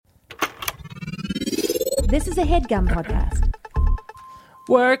This is a HeadGum podcast.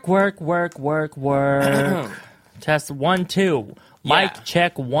 Work. Test 1, 2. Mic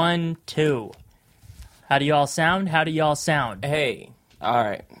check 1, 2. How do y'all sound? Hey, all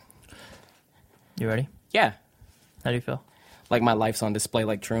right. You ready? Yeah. How do you feel? Like my life's on display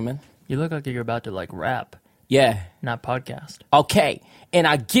like Truman? You look like you're about to rap, Yeah. not podcast. Okay, and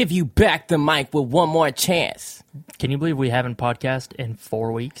I give you back the mic with one more chance. Can you believe we haven't podcast in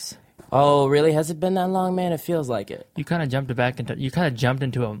 4 weeks? Oh, really? Has it been that long, man? It feels like it. You kind of jumped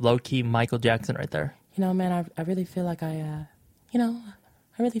into a low-key Michael Jackson right there. You know, man, I really feel like I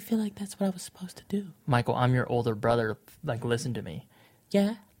really feel like that's what I was supposed to do. Michael, I'm your older brother. Listen to me.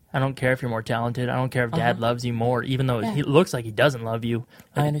 Yeah? I don't care if you're more talented. I don't care if Dad loves you more, even though he looks like he doesn't love you.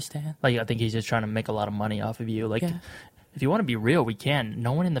 I understand. I think he's just trying to make a lot of money off of you. Yeah. If you want to be real, we can.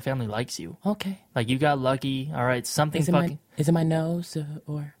 No one in the family likes you. Okay. You got lucky. All right, something Is it my nose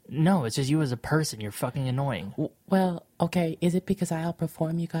or? No, it's just you as a person. You're fucking annoying. Well, okay. Is it because I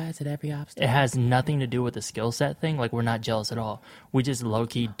outperform you guys at every obstacle? It has nothing to do with the skill set thing. We're not jealous at all. We just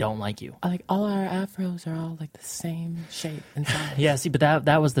low-key don't like you. All our afros are all the same shape and size. Yeah, see, but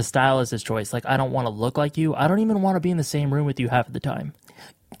that was the stylist's choice. I don't want to look like you. I don't even want to be in the same room with you half of the time.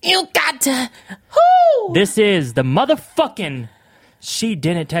 You got to. Whoo! This is the motherfucking She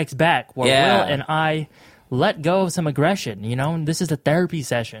Didn't Text Back, where Will and I let go of some aggression, and this is a therapy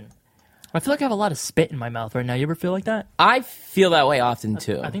session. I feel like I have a lot of spit in my mouth right now. You ever feel like that? I feel that way often,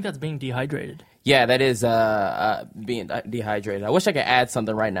 too. I think that's being dehydrated. Yeah, that is being dehydrated. I wish I could add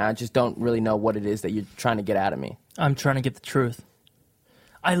something right now. I just don't really know what it is that you're trying to get out of me. I'm trying to get the truth.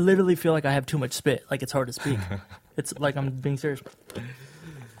 I literally feel like I have too much spit. It's hard to speak. It's like I'm being serious.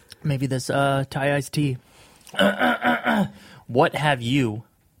 Maybe this Thai iced tea. What have you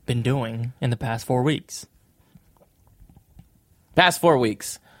been doing in the past 4 weeks? Past 4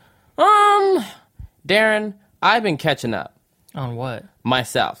 weeks. Darren, I've been catching up. On what?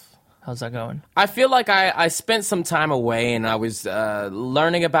 Myself. How's that going? I feel like I spent some time away and I was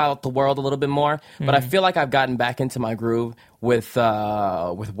learning about the world a little bit more, but I feel like I've gotten back into my groove with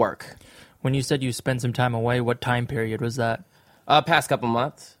work. When you said you spent some time away, what time period was that? Past couple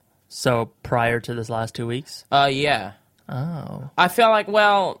months. So prior to this last 2 weeks? Yeah. Oh. I feel like,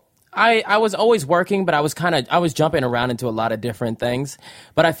 I was always working, but I was jumping around into a lot of different things.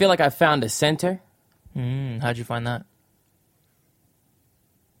 But I feel like I found a center. How'd you find that?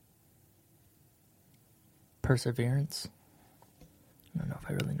 Perseverance? I don't know if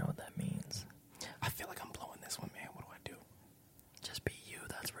I really know what that means. I feel like I'm blowing this one, man. What do I do? Just be you.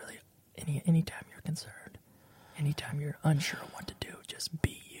 That's really anytime you're concerned, anytime you're unsure what to do, just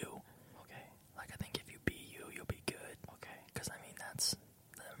be you. Okay. I think if you be you, you'll be good. Okay. Because that's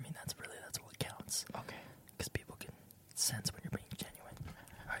what counts. Okay. Because people can sense when you're being genuine.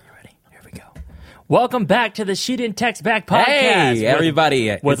 Are you ready? Here we go. Welcome back to the She Didn't Text Back podcast. Hey,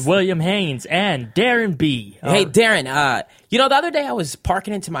 everybody. With William Haynes and Darren B. Hey, Darren, the other day I was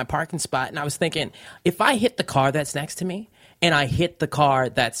parking into my parking spot and I was thinking, if I hit the car that's next to me and I hit the car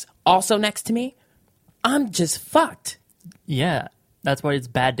that's also next to me, I'm just fucked. Yeah, that's why it's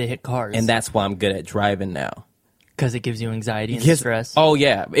bad to hit cars. And that's why I'm good at driving now. Because it gives you anxiety and stress. Oh,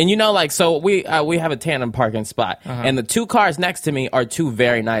 yeah. And so we have a tandem parking spot. And the two cars next to me are two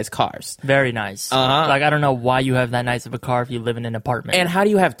very nice cars. Very nice. I don't know why you have that nice of a car if you live in an apartment. And how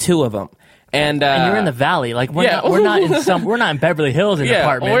do you have two of them? And you're in the valley. We're not in Beverly Hills in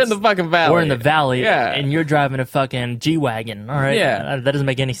apartments. We're in the fucking valley. We're in the valley. Yeah. And you're driving a fucking G-Wagon. All right. Yeah. That doesn't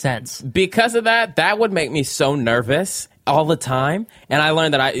make any sense. Because of that would make me so nervous all the time. And I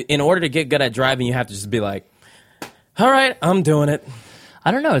learned that in order to get good at driving, you have to just be like, all right, I'm doing it.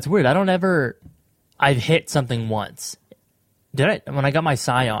 I don't know. It's weird. I've hit something once. Did I? When I got my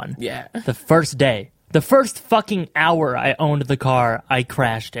Scion. Yeah. The first day. The first fucking hour I owned the car, I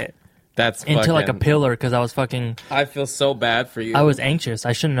crashed it. That's into a pillar because I was fucking... I feel so bad for you. I was anxious.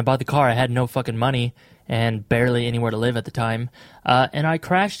 I shouldn't have bought the car. I had no fucking money and barely anywhere to live at the time. And I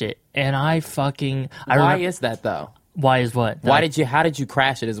crashed it. And Why is that, though? Why is what? How did you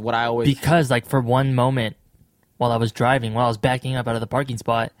crash it is what I always... Because, for one moment, while I was backing up out of the parking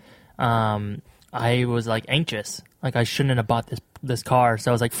spot, I was, anxious. I shouldn't have bought this car.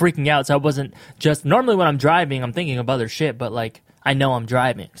 So I was, freaking out. So I wasn't just... Normally when I'm driving, I'm thinking of other shit, but, I know I'm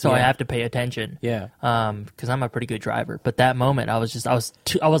driving, so I have to pay attention. Yeah. Because I'm a pretty good driver. But that moment, I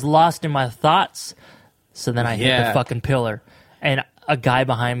was lost in my thoughts. So then I hit the fucking pillar, and a guy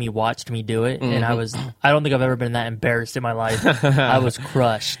behind me watched me do it, and I don't think I've ever been that embarrassed in my life. I was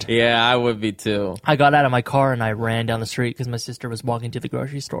crushed. Yeah, I would be too. I got out of my car and I ran down the street because my sister was walking to the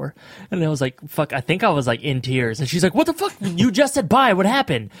grocery store, and I was like, fuck, I think I was like in tears, and she's like, what the fuck? You just said bye, what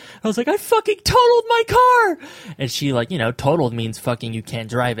happened? I was like, I fucking totaled my car. And she like, totaled means fucking you can't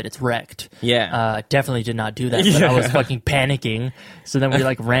drive it, it's wrecked. Yeah. Definitely did not do that, but I was fucking panicking. So then we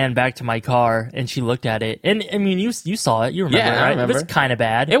like ran back to my car, and she looked at it, and I mean, you saw it, you remember, Yeah, right? I remember. It was kind of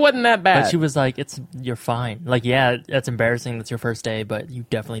bad. It wasn't that bad. But she was like, you're fine. Like, yeah, that's embarrassing, that's your first day, but you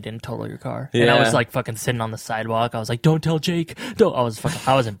definitely didn't total your car. And I Yeah. was like fucking sitting on the sidewalk. I was like, don't tell Jake. Don't. I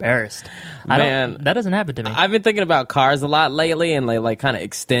was embarrassed. Man, that doesn't happen to me. I've been thinking about cars a lot lately, and they like kind of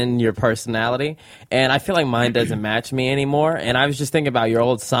extend your personality. And I feel like mine doesn't match me anymore. And I was just thinking about your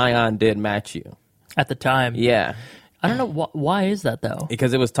old Scion did match you. At the time. Yeah, I don't know, why is that though?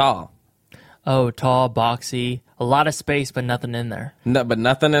 because it was tall. Oh, tall, boxy, a lot of space, but nothing in there. No, but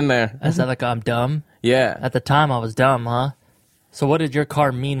nothing in there. Is that like I'm dumb? Yeah. At the time, I was dumb, huh? So what did your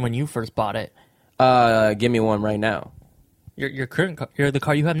car mean when you first bought it? Give me one right now. Your current car, the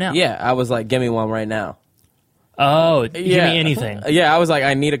car you have now? Yeah, I was like, give me one right now. Oh, give Yeah. me anything. Yeah, I was like,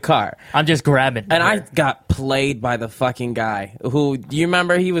 I need a car. I'm just grabbing. And I got played by the fucking guy who, do you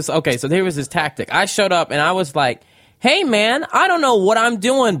remember he was, okay, so here was his tactic. I showed up and I was like, hey man, I don't know what I'm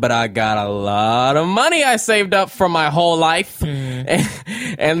doing, but I got a lot of money I saved up for my whole life.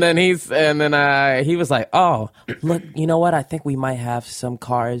 And then he was like, oh, look, you know what? I think we might have some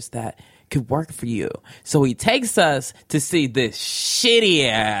cars that could work for you. So he takes us to see this shitty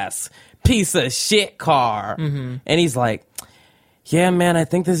ass piece of shit car. And he's like, yeah, man, I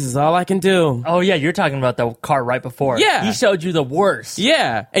think this is all I can do. Oh yeah, you're talking about the car right before. Yeah. He showed you the worst.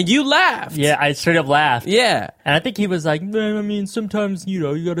 Yeah, and you laughed. Yeah, I straight up laughed. Yeah. And I think he was like, "Man, I mean, sometimes,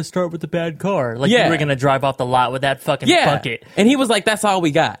 you got to start with a bad car. Like, Yeah. you were going to drive off the lot with that fucking Yeah. bucket." And he was like, that's all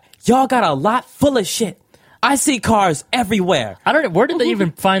we got. Y'all got a lot full of shit. I see cars everywhere. I don't know. Where did they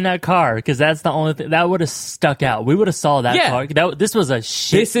even find that car? Because that's the only thing. That would have stuck out. We would have saw that Yeah. car. This was a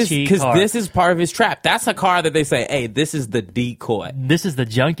shit car. This is part of his trap. That's a car that they say, hey, this is the decoy. This is the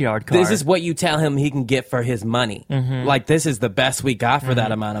junkyard car. This is what you tell him he can get for his money. Like, this is the best we got for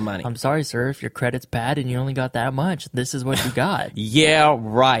that amount of money. I'm sorry, sir, if your credit's bad and you only got that much. This is what you got. Yeah,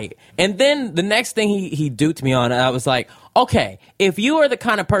 right. And then the next thing he duped me on, I was like, okay, if you are the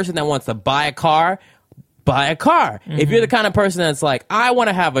kind of person that wants to buy a car, buy a car. If you're the kind of person that's like, I want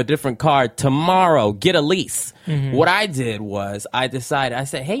to have a different car tomorrow, get a lease. What I did was I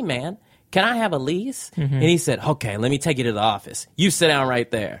said, hey man, can I have a lease? And he said, okay, let me take you to the office. You sit down right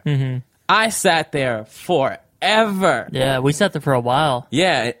there. I sat there forever. Yeah, we sat there for a while.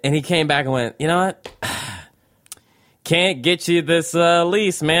 Yeah, and he came back and went, you know what? Can't get you this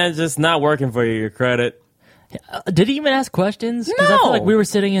lease, man. It's just not working for you, your credit. Did he even ask questions? Because I No. feel like we were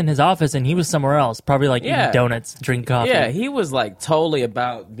sitting in his office and he was somewhere else, probably like Yeah. eating donuts, drinking coffee. Yeah, he was like totally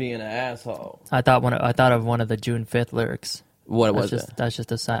about being an asshole. I thought of one of the June 5th lyrics. What was it? That's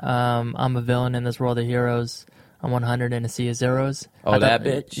just a sign. I'm a villain in this world of heroes. I'm 100 in a sea of zeros. Oh, that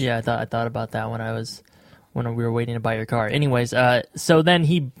bitch? Yeah, I thought about that when we were waiting to buy your car. Anyways, so then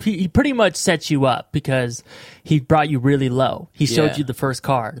he pretty much sets you up because he brought you really low. He showed Yeah. you the first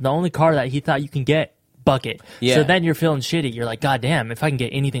car, the only car that he thought you can get. Bucket. Yeah. So then you're feeling shitty. You're like, God damn, if I can get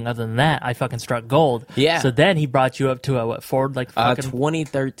anything other than that, I fucking struck gold. Yeah. So then he brought you up to a Ford, like fucking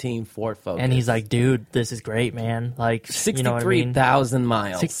 2013 Ford Focus. and he's like, dude, this is great, man. Like, you know what I mean? 63,000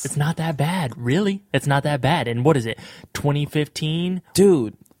 miles. It's not that bad, really. It's not that bad. And what is it? 2015?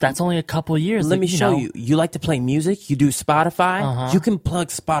 Dude, That's only a couple of years. let me show know, you. You like to play music? You do Spotify? Uh-huh. You can plug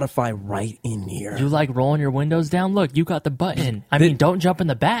Spotify right in here. You like rolling your windows down? Look, you got the button. I mean, don't jump in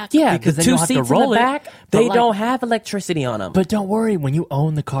the back. yeah, because the then you'll two have to seats in roll the back, it. But they like- don't have electricity on them. But don't worry, when you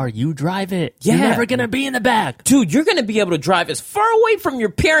own the car, you drive it. You're Yeah. never gonna be in the back. Dude, you're going to be able to drive as far away from your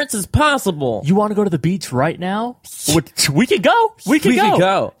parents as possible. You want to go to the beach right now? We could go. We could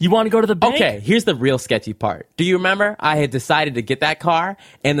go. You want to go to the bank? Okay, here's the real sketchy part. Do you remember? I had decided to get that car,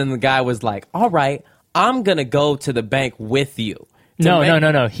 and then the guy was like, all right, I'm going to go to the bank with you.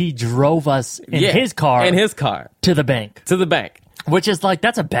 No. He drove us in his car In his car. to the bank, To the bank. which is like,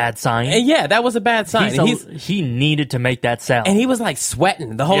 that's a bad sign. And yeah, that was a bad sign. He needed to make that sell. And he was like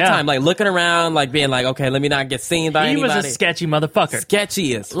sweating the whole Yeah. time, like looking around, like being like, okay, let me not get seen by He anybody. was a sketchy motherfucker.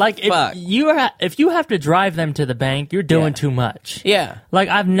 Sketchy as Like, fuck. if you have to drive them to the bank, you're doing Yeah. too much. Yeah, Like,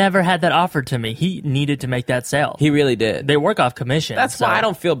 I've never had that offered to me. He needed to make that sale. he really did. They work off commission. That's so- why I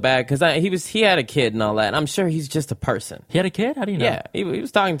don't feel bad, because he had a kid and all that. And I'm sure he's just a person. He had a kid? How do you know? Yeah, he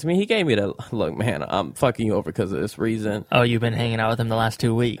was talking to me. He gave me the look, man. I'm fucking you over because of this reason. Oh, you've been hanging out with him the last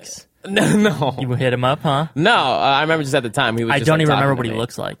 2 weeks. No. You hit him up, huh? No, I remember just at the time he was. I just, don't like, even talking remember to what he me.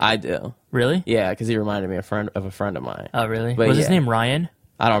 looks like. I do. Really? Yeah, because he reminded me of a friend of mine. Oh, really? But Was his yeah. name Ryan?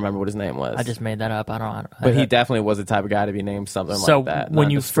 I don't remember what his name was. I just made that up. I don't. But he definitely was the type of guy to be named something So like that. when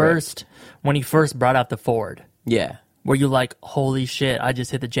not you the script. when you first brought out the Ford, Yeah. were you like, holy shit, I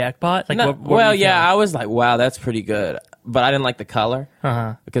just hit the jackpot? Like, No, what were well, you yeah, feeling? I was like, wow, that's pretty good. But I didn't like the color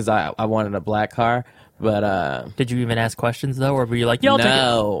Uh-huh. because I wanted a black car. But Did you even ask questions though, or were you like, yeah, I'll take it?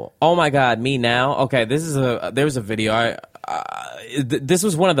 no. Oh my God, me now? Okay, there was a video. This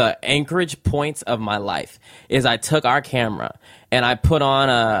was one of the anchorage points of my life. Is I took our camera and I put on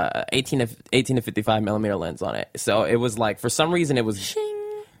a 18 to 55 millimeter lens on it. So it was like, for some reason,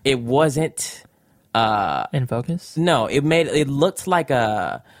 it wasn't. In focus? No, it looked like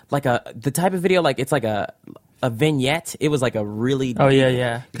the type of video, like it's like a vignette. It was like a really Oh, deep-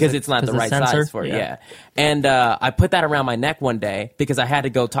 yeah. because it's not the right sensor? size for it. Yeah. And I put that around my neck one day because I had to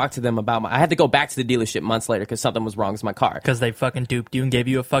go talk to them about I had to go back to the dealership months later because something was wrong with my car. Because they fucking duped you and gave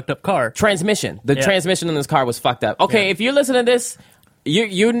you a fucked up car. Transmission. The Yeah. transmission in this car was fucked up. Okay, Yeah. if you're listening to this,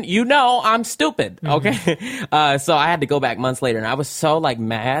 you know I'm stupid. Okay, so I had to go back months later, and I was so like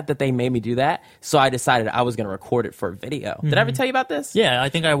mad that they made me do that. So I decided I was going to record it for a video. Did I ever tell you about this? Yeah, I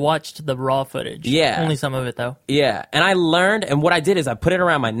think I watched the raw footage. Yeah. Only some of it though. Yeah, and I learned, and what I did is I put it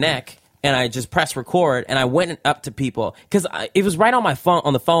around my neck, and I just pressed record, and I went up to people because it was right on my phone,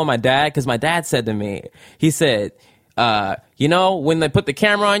 on the phone with my dad, because my dad said to me, he said, you know, when they put the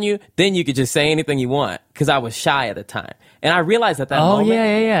camera on you, then you could just say anything you want, because I was shy at the time, and I realized at that Oh, moment,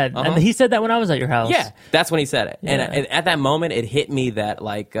 yeah. Uh-huh. And he said that when I was at your house. yeah, that's when he said it, Yeah. and at that moment, it hit me that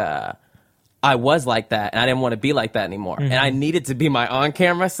like. I was like that, and I didn't want to be like that anymore. And I needed to be my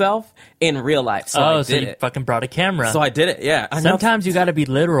on-camera self in real life, so I so did you it. fucking brought a camera. So I did it, yeah. I know. Sometimes you got to be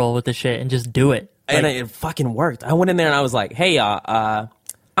literal with the shit and just do it. And Like, it fucking worked. I went in there and I was like, "Hey, y'all,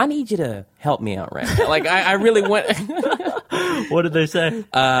 I need you to help me out right now." Like, I really went. what did they say?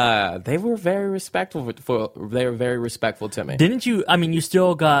 They were very respectful. They were very respectful to me. Didn't you? I mean, you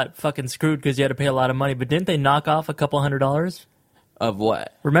still got fucking screwed because you had to pay a lot of money. But didn't they knock off a couple $100? Of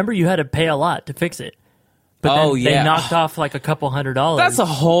what? Remember, you had to pay a lot to fix it. But Oh, then yeah. they knocked off like a couple $100. That's a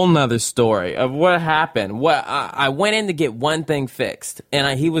whole nother story of what happened. What I went in to get one thing fixed,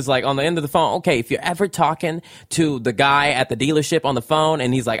 and he was like on the end of the phone. Okay, if you're ever talking to the guy at the dealership on the phone,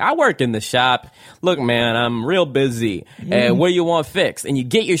 and he's like, "I work in the shop. Look, man, I'm real busy. What do you want fixed?" And you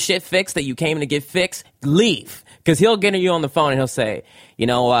get your shit fixed that you came to get fixed. Leave, because he'll get you on the phone and he'll say, "You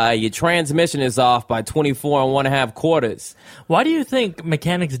know, your transmission is off by 24 and 1.5 quarters." Why do you think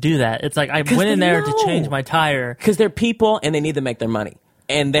mechanics do that? It's like I went in they there to know. change my tire. Because they're people and they need to make their money.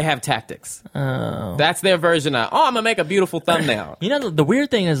 And they have tactics. Oh. That's their version of, I'm going to make a beautiful thumbnail. You know, the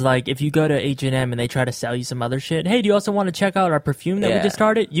weird thing is, like, if you go to H&M and they try to sell you some other shit, hey, do you also want to check out our perfume that we Yeah. just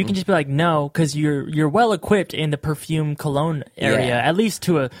started? You can just be like, no, because you're well equipped in the perfume cologne area, Yeah. at least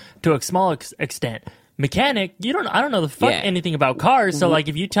to a small extent. Mechanic, I don't know the fuck Yeah. anything about cars, so like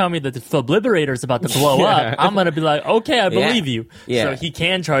if you tell me that the Fibrillarator is about to blow up, I'm gonna be like, okay, I believe you. Yeah. So he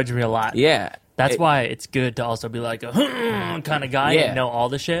can charge me a lot. Yeah. That's why it's good to also be like a kind of guy Yeah. and know all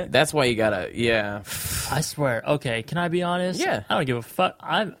the shit. That's why you gotta, yeah. I swear. Okay, can I be honest? Yeah. I don't give a fuck.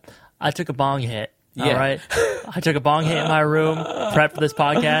 I took a bong hit. Yeah. All right. I took a bong hit in my room, prepped for this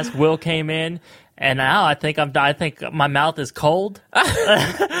podcast. Will came in, and now I think my mouth is cold.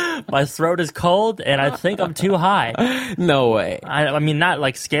 My throat is cold, and I think I'm too high. No way. I mean, not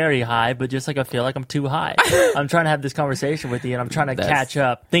like scary high, but just like I feel like I'm too high. I'm trying to have this conversation with you, and I'm trying to catch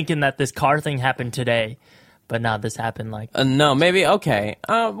up, thinking that this car thing happened today. But no, this happened like... No, maybe, okay.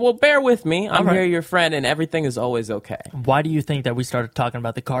 Well, bear with me. I'm right. here, your friend, and everything is always okay. Why do you think that we started talking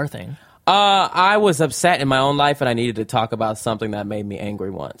about the car thing? I was upset in my own life, and I needed to talk about something that made me angry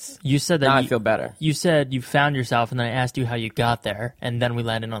once. You said that Now you, I feel better. You said you found yourself, and then I asked you how you got there, and then we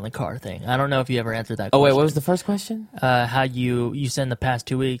landed on the car thing. I don't know if you ever answered that Oh, question. wait, what was the first question? How you said in the past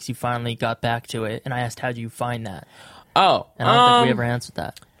 2 weeks you finally got back to it, and I asked how do you find that? Oh. And I don't think we ever answered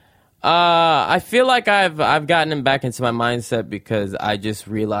that. I feel like I've gotten him back into my mindset because I just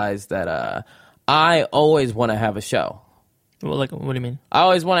realized that I always want to have a show. Well, like, what do you mean? I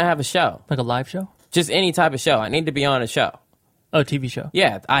always want to have a show. Like a live show? Just any type of show. I need to be on a show. Oh, TV show.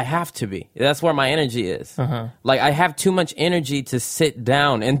 Yeah, I have to be. That's where my energy is. Uh-huh. Like, I have too much energy to sit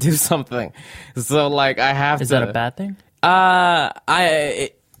down and do something. So, like, I have to. Is that a bad thing?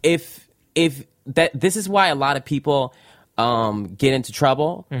 This is why a lot of people get into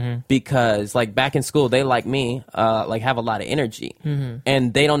trouble because, like, back in school, they, like me, like, have a lot of energy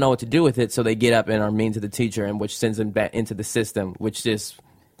and they don't know what to do with it, so they get up and are mean to the teacher, and which sends them back into the system, which just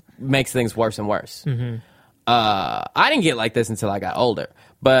makes things worse and worse. I didn't get like this until I got older.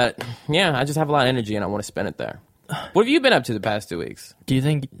 But yeah, I just have a lot of energy and I want to spend it there. What have you been up to the past 2 weeks? Do you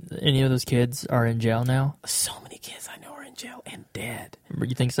think any of those kids are in jail now? So many kids I know are in jail and dead.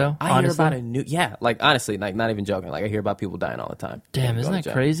 You think so? I hear about honestly, like not even joking. Like I hear about people dying all the time. Damn, isn't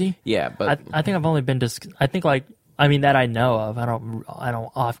that crazy? Yeah, but I think I've only been I think like that I know of. I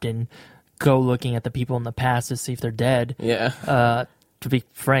don't often go looking at the people in the past to see if they're dead. yeah. To be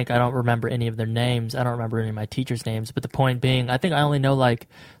frank, I don't remember any of their names. I don't remember any of my teachers' names. But the point being, I think I only know like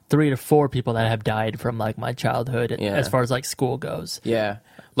 3 to 4 people that have died from like my childhood as far as like school goes. Yeah.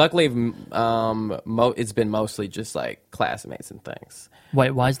 Luckily, it's been mostly just like classmates and things.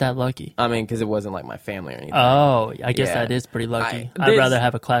 Wait, why is that lucky? I mean, because it wasn't like my family or anything. Oh, I guess Yeah. that is pretty lucky. I'd rather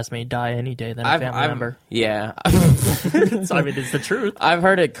have a classmate die any day than a family member. Yeah. So I mean, it's the truth. I've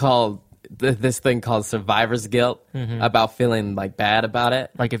heard it called this thing called survivor's guilt about feeling like bad about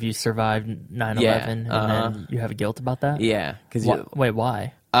it. Like if you survived 9/11 Yeah, and then you have guilt about that? Yeah. Because Wait,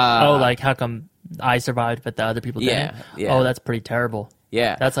 why? Like how come I survived but the other people didn't? Yeah. Oh, that's pretty terrible.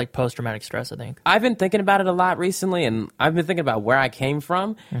 Yeah. That's like post-traumatic stress, I think. I've been thinking about it a lot recently, and I've been thinking about where I came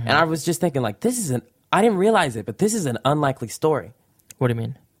from, and I was just thinking, like, I didn't realize it, but this is an unlikely story. What do you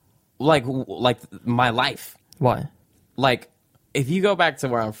mean? Like my life. Why? Like, if you go back to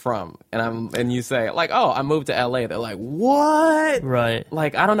where I'm from, and you say, like, oh, I moved to LA, they're like, what? Right.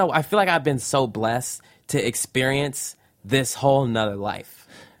 Like, I don't know. I feel like I've been so blessed to experience this whole nother life.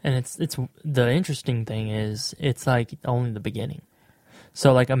 And it's the interesting thing is it's like only the beginning.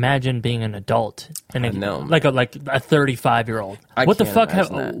 So like imagine being an adult and like a 35-year-old. What the fuck?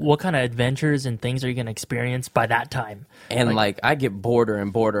 What kind of adventures and things are you gonna experience by that time? And like I get border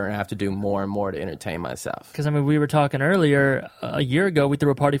and I have to do more and more to entertain myself. Because I mean, we were talking earlier a year ago. We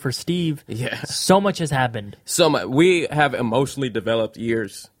threw a party for Steve. Yeah. So much has happened. So much. We have emotionally developed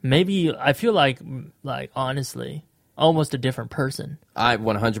years. Maybe I feel like honestly, almost a different person. I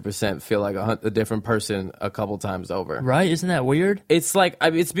 100% feel like a different person a couple times over. Right? Isn't that weird? It's like,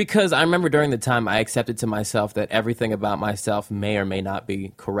 it's because I remember during the time I accepted to myself that everything about myself may or may not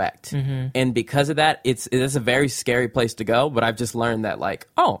be correct. Mm-hmm. And because of that, it's a very scary place to go, but I've just learned that like,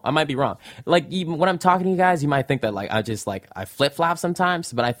 oh, I might be wrong. Like even when I'm talking to you guys, you might think that like, I flip-flop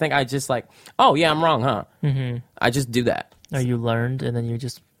sometimes, but I think I just like, oh yeah, I'm wrong, huh? Mm-hmm. I just do that. Or you learned and then you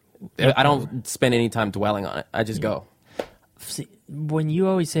just... I don't spend any time dwelling on it. I just go. See, when you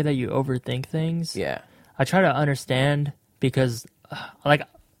always say that you overthink things, yeah, I try to understand because, like,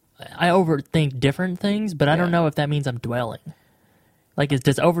 I overthink different things, but I don't know if that means I'm dwelling. Like,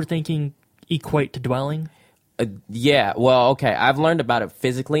 does overthinking equate to dwelling? Yeah, well, okay. I've learned about it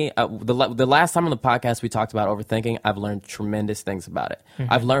physically. The last time on the podcast we talked about overthinking, I've learned tremendous things about it.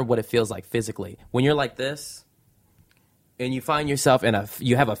 Mm-hmm. I've learned what it feels like physically. When you're like this, and you find yourself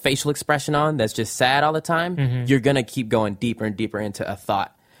you have a facial expression on that's just sad all the time, mm-hmm. you're going to keep going deeper and deeper into a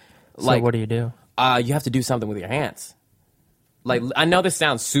thought. So what do? You have to do something with your hands. Like, I know this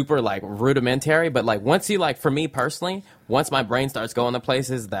sounds super, like, rudimentary, but, like, once you, like, for me personally, once my brain starts going to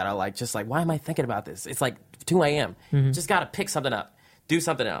places that are, like, just like, why am I thinking about this? It's, like, 2 a.m. Mm-hmm. Just got to pick something up. Do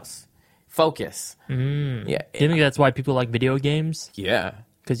something else. Focus. Mm. Yeah. Do you think that's why people like video games? Yeah.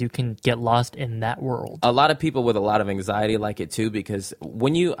 Because you can get lost in that world. A lot of people with a lot of anxiety like it too, because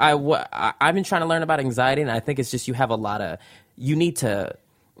when I've been trying to learn about anxiety, and I think it's just you have a lot of, you need to,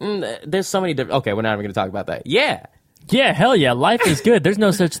 there's so many different, okay, we're not even going to talk about that. Yeah. Yeah, hell yeah. Life is good. There's no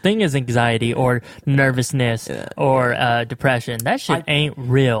such thing as anxiety or nervousness or depression. That shit ain't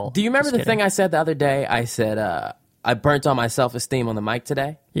real. Do you remember the thing I said the other day? I said, I burnt all my self-esteem on the mic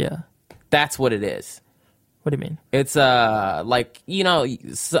today. Yeah. That's what it is. What do you mean? It's like, you know,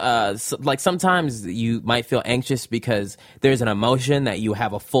 like sometimes you might feel anxious because there's an emotion that you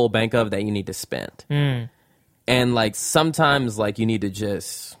have a full bank of that you need to spend. Mm. And like sometimes like you need to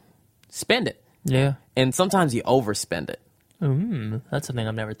just spend it. Yeah. And sometimes you overspend it. That's something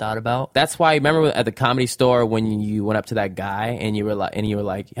I've never thought about. That's why, remember at the Comedy Store when you went up to that guy and you were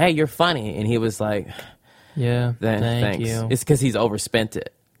like, hey, you're funny. And he was like, yeah, thank thanks. you. It's because he's overspent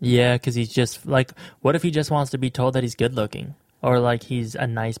it. Yeah, because he's just like, what if he just wants to be told that he's good looking or like he's a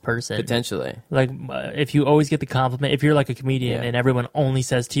nice person? Potentially. Like if you always get the compliment, if you're like a comedian and everyone only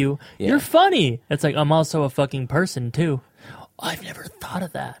says to you, you're funny. It's like, I'm also a fucking person too. I've never thought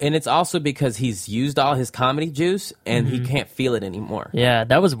of that. And it's also because he's used all his comedy juice and he can't feel it anymore. Yeah,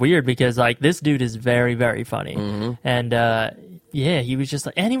 that was weird because like this dude is very, very funny. Mm-hmm. And yeah, he was just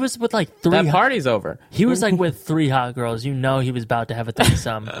like, and he was with like 3. That party's over. He was like with 3 hot girls. You know, he was about to have a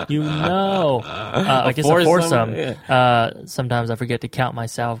threesome. You know, I guess a foursome. Yeah. Sometimes I forget to count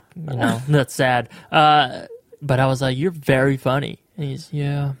myself. You know, that's sad. But I was like, you're very funny. And he's,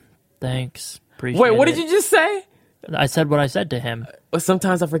 yeah, thanks. appreciate Wait, what it. did you just say? I said what I said to him. Well,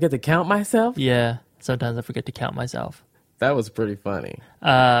 sometimes I forget to count myself. Yeah, sometimes I forget to count myself. That was pretty funny.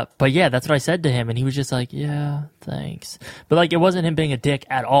 But yeah, that's what I said to him, and he was just like, yeah, thanks. But like, it wasn't him being a dick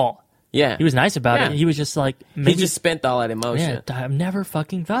at all. Yeah. He was nice about Yeah. it. He was just like, He maybe, just spent all that emotion. yeah, I've never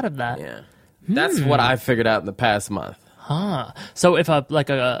fucking thought of that. Yeah. That's what I figured out in the past month. Huh. So if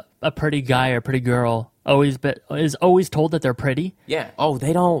a pretty guy or pretty girl is always told that they're pretty, Yeah. Oh,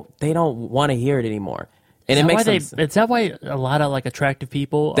 they don't want to hear it anymore. And it makes them is that why a lot of like attractive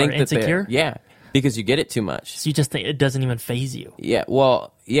people think are that they're insecure? yeah, because you get it too much. So you just think it doesn't even phase you. Yeah.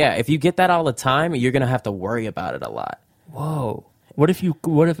 Well, yeah, if you get that all the time, you're going to have to worry about it a lot. Whoa. What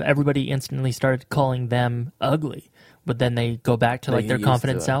if everybody instantly started calling them ugly, but then they go back to They like their get used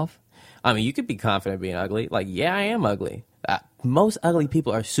confident to it. self? I mean, you could be confident being ugly. Like, yeah, I am ugly. Most ugly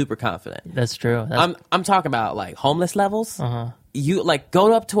people are super confident. That's true. That's, I'm talking about like homeless levels. You like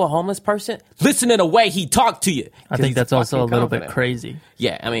go up to a homeless person, listen to the way he talked to you. I 'cause think he's that's also a fucking little bit confident. crazy.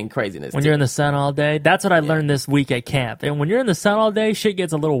 Yeah, I mean craziness. When you're in the sun all day, that's what I learned this week at camp. And when you're in the sun all day, shit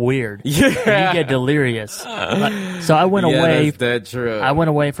gets a little weird. Yeah. You get delirious. So I went away. That's that true. I went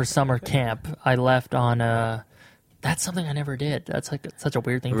away for summer camp. I left on that's something I never did. That's like such a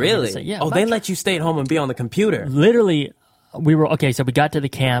weird thing for me to Really? say. Yeah. Oh, they let you stay at home and be on the computer. Literally, we were okay. So we got to the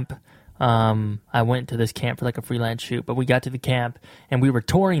camp. I went to this camp for like a freelance shoot, but we got to the camp and we were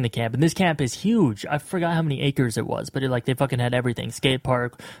touring the camp. And this camp is huge. I forgot how many acres it was, but they fucking had everything: skate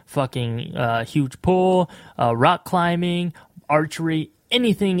park, fucking huge pool, rock climbing, archery,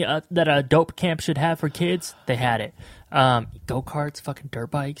 anything that a dope camp should have for kids. They had it. Go karts, fucking dirt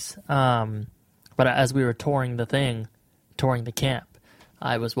bikes. But as we were touring the camp,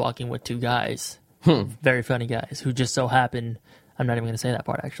 I was walking with two guys, very funny guys, who just so happened, I'm not even going to say that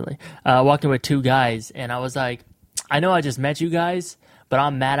part actually, walking with two guys, and I was like, I know I just met you guys, but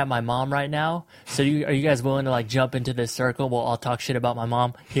I'm mad at my mom right now, so are you guys willing to like jump into this circle? Well, I'll talk shit about my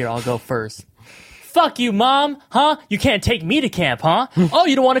mom. Here, I'll go first. Fuck you, Mom, huh? You can't take me to camp, huh? Oh,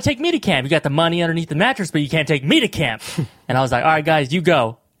 you don't want to take me to camp. You got the money underneath the mattress, but you can't take me to camp. And I was like, all right, guys, you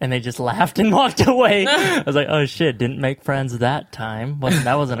go. And they just laughed and walked away. I was like, oh shit, didn't make friends that time.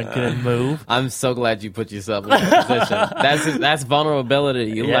 That wasn't a good move. I'm so glad you put yourself in that position. That's vulnerability.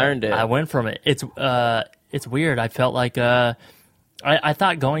 You learned it. I went from it. It's weird. I felt like I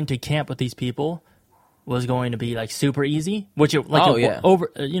thought going to camp with these people was going to be like super easy, which when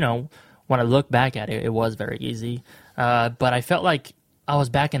I look back at it, it was very easy. But I felt like I was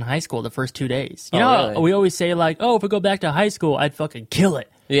back in high school the first 2 days. You know, really? we always say like, oh, if we go back to high school, I'd fucking kill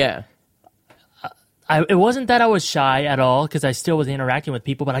it. Yeah. It wasn't that I was shy at all because I still was interacting with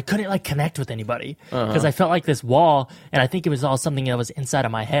people, but I couldn't like connect with anybody because I felt like this wall, and I think it was all something that was inside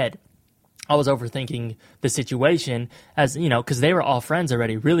of my head. I was overthinking the situation as, you know, because they were all friends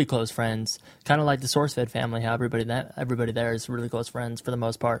already, really close friends, kind of like the SourceFed family, how everybody there is really close friends for the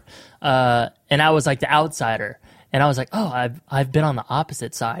most part. And I was like the outsider. And I was like, oh, I've been on the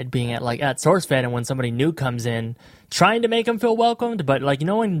opposite side, being at SourceFed, and when somebody new comes in, trying to make them feel welcomed, but like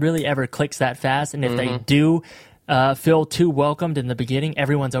no one really ever clicks that fast. And if they do feel too welcomed in the beginning,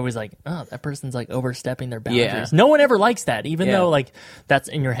 everyone's always like, oh, that person's like overstepping their boundaries. Yeah. No one ever likes that, even Yeah. though like that's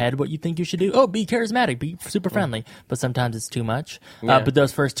in your head what you think you should do. Oh, be charismatic, be super friendly. But sometimes it's too much. Yeah. But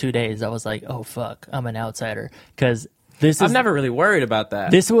those first 2 days, I was like, oh, fuck, I'm an outsider. Because I've never really worried about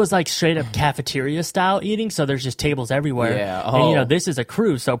that. this was like straight up cafeteria style eating, so there's just tables everywhere. Yeah. And you know, Oh. this is a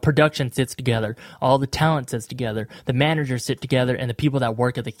crew, so production sits together, all the talent sits together, the managers sit together, and the people that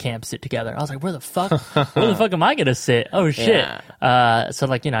work at the camp sit together. I was like, where the fuck am I gonna sit? Oh shit. Yeah. So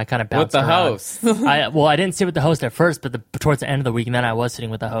like, you know, I kind of With bounced the around. host. I didn't sit with the host at first, but towards the end of the week, and then I was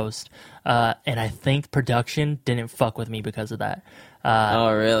sitting with the host. And I think production didn't fuck with me because of that.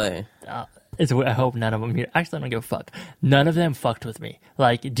 Oh, really? I hope none of them here. Actually, I don't give a fuck. None of them fucked with me.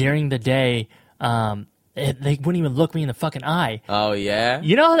 Like during the day, they wouldn't even look me in the fucking eye. Oh, yeah?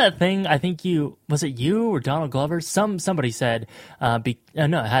 You know that thing? I think was it you or Donald Glover? Somebody said, no, it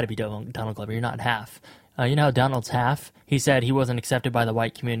had to be Donald Glover. You're not half. You know how Donald's half? He said he wasn't accepted by the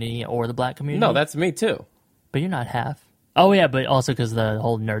white community or the black community. No, that's me, too. But you're not half. Oh yeah, but also because of the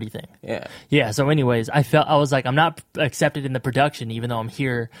whole nerdy thing. Yeah. Yeah, so anyways, I was like, I'm not accepted in the production, even though I'm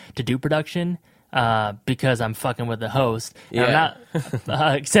here to do production, because I'm fucking with the host. And Yeah. I'm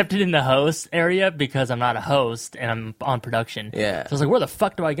not accepted in the host area because I'm not a host and I'm on production. Yeah. So I was like, where the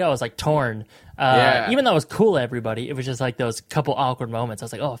fuck do I go? I was like torn. Yeah. Even though it was cool, everybody, it was just like those couple awkward moments. I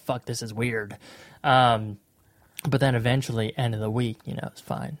was like, oh fuck, this is weird. But then eventually, end of the week, it's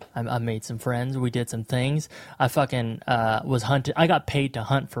fine. I made some friends. We did some things. I fucking was hunting. I got paid to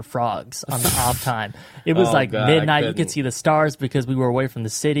hunt for frogs on the off time. It was God, midnight. You could see the stars because we were away from the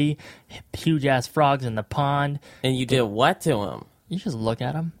city. Huge ass frogs in the pond. And you did what to him? You just look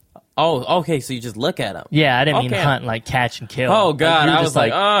at them. Oh, okay. So you just look at him. Yeah, I didn't mean Okay. hunt like catch and kill. Oh, God, we were I just was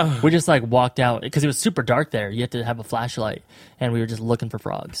like, ugh. we just walked out because it was super dark there. You had to have a flashlight, and we were just looking for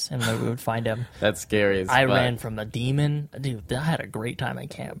frogs, and we would find them. That's scary as I fuck. ran from a demon. Dude, I had a great time at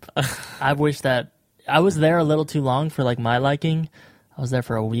camp. I wish that I was there a little too long for my liking. I was there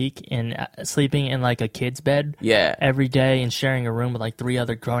for a week and sleeping in a kid's bed. Yeah. Every day and sharing a room with 3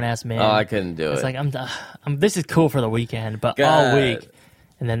 other grown ass men. Oh, I couldn't do It's it. I'm this is cool for the weekend, but all God. week.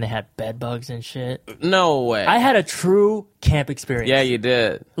 And then they had bed bugs and shit. No way. I had a true camp experience. Yeah, you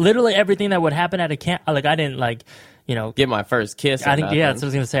did. Literally everything that would happen at a camp. I didn't Get my first kiss. I didn't. Yeah, that's what I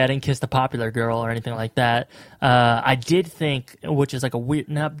was gonna say. I didn't kiss the popular girl or anything like that. I did think, which is a weird.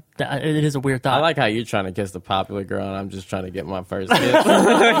 It is a weird thought. I like how you're trying to kiss the popular girl, and I'm just trying to get my first kiss.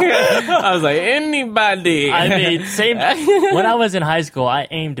 I was like, anybody. I mean, same. When I was in high school, I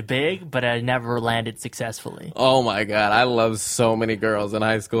aimed big, but I never landed successfully. Oh my God, I love so many girls in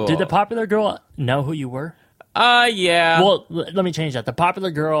high school. Did the popular girl know who you were? Yeah. Well, let me change that. The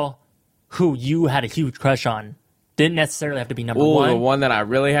popular girl who you had a huge crush on didn't necessarily have to be number Ooh, one. the one that I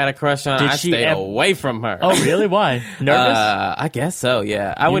really had a crush on, Did I she stayed ev- away from her. Oh, really? Why? Nervous? I guess so,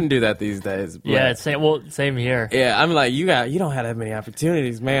 yeah. I wouldn't do that these days. But Yeah, same here. yeah, I'm like, you don't have that many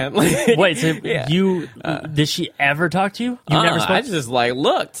opportunities, man. Wait, so Yeah. did she ever talk to you? You never spoke? I just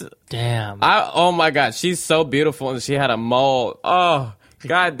looked. Damn. Oh my God, she's so beautiful, and she had a mole. Oh,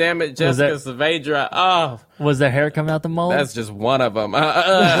 God damn it, Jessica Saavedra. Oh, Was there hair coming out the mold? that's just one of them.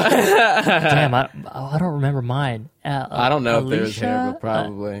 Damn, I don't remember mine. I don't know if there's hair, Alicia? but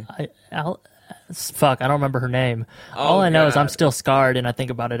probably. Fuck, I don't remember her name. All I know is God. I'm still scarred, and I think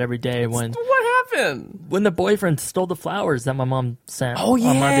about it every day when What happened? the boyfriend stole the flowers that my mom sent Oh, on my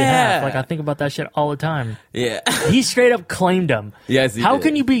yeah. behalf. I think about that shit all the time. Yeah. He straight up claimed them. Yes, he How did.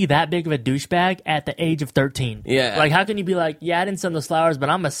 can you be that big of a douchebag at the age of 13? Yeah. How can you be like, yeah, I didn't send those flowers, but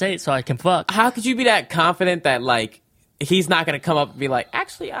I'm gonna say it so I can fuck. How could you be that confident that he's not gonna come up and be like,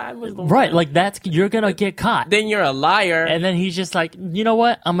 actually, I was the Right, one. you're gonna get caught. Then you're a liar. And then he's just like, you know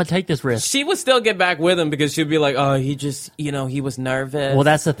what? I'm gonna take this risk. She would still get back with him because she'd be like, oh, he just, he was nervous. Well,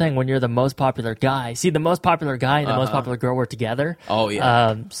 that's the thing. When you're the most popular guy, see, the most popular guy and the most popular girl were together. Oh,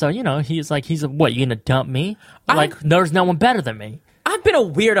 yeah. So he's like, what? You gonna dump me? There's no one better than me. I've been a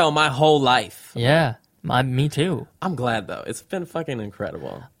weirdo my whole life. Yeah, me too. I'm glad though. It's been fucking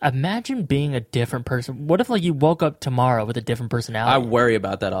incredible. Imagine being a different person. What if you woke up tomorrow with a different I personality? worry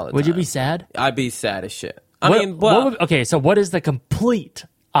about that all the time. Would you be sad? I'd be sad as shit. Okay, so what is the complete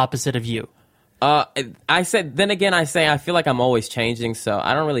opposite of you? I say I feel like I'm always changing, so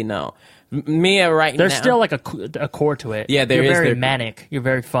I don't really know. Me right There's now. still a core to it. Yeah, there You're is. very There- manic. You're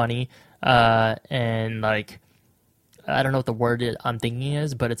very funny, and I don't know what the word I'm thinking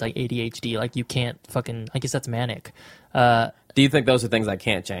is, but it's like ADHD. You can't fucking. I guess that's manic. Do you think those are things I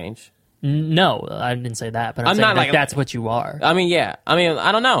can't change? No, I didn't say that, but I'm saying not like- that's what you are. I mean, yeah. I mean,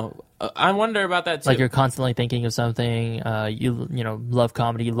 I don't know. I wonder about that too. You're constantly thinking of something. You love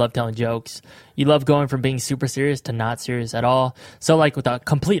comedy. You love telling jokes. You love going from being super serious to not serious at all. So with the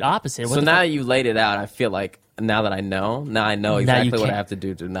complete opposite. So now that you laid it out, I feel like now I know exactly what I can't- have to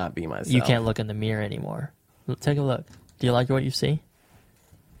do to not be myself. you can't look in the mirror anymore. Take a look. Do you like what you see?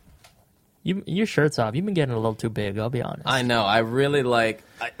 Your shirt's off. You've been getting a little too big. I'll be honest. I know. I really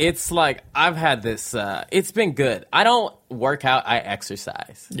it's I've had this. It's been good. I don't work out. I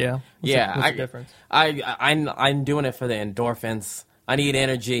exercise. Yeah. What's the difference? I'm doing it for the endorphins. I need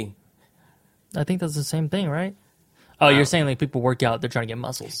energy. I think that's the same thing, right? Oh, you're saying people work out, they're trying to get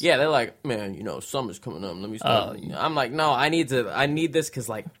muscles. Yeah, they're like, man, summer's coming up. Let me start. I'm like, no, I need this because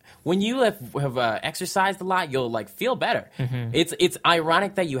when you have exercised a lot, you'll feel better. Mm-hmm. It's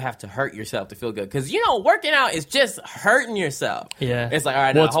ironic that you have to hurt yourself to feel good because working out is just hurting yourself. Yeah. It's all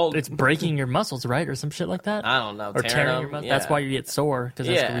right. Well, now it's breaking your muscles, right, or some shit like that. I don't know, Or tearing them, your muscles. yeah. That's why you get sore because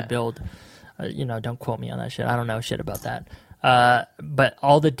that's to Yeah. rebuild. Don't quote me on that shit. I don't know shit about that. But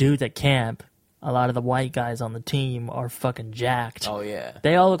all the dudes at camp, a lot of the white guys on the team are fucking jacked. Oh yeah.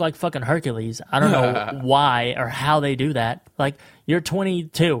 They all look like fucking Hercules. I don't know why or how they do that. You're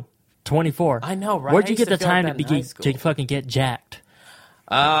 22, 24. I know, right? Where'd I you used get the to feel like time that in high school. to fucking get jacked?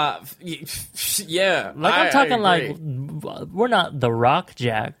 Yeah. I'm talking I agree. we're not The Rock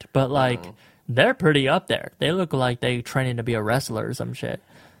jacked, but they're pretty up there. They look like they training to be a wrestler or some shit.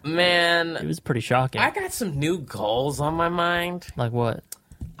 It Man, was pretty shocking. I got some new goals on my mind. Like what?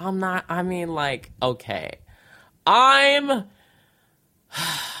 Okay. I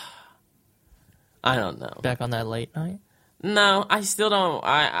don't know. Back on that late night? No, I still don't.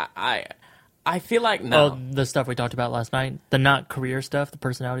 I feel like no. Oh, the stuff we talked about last night? The not career stuff, the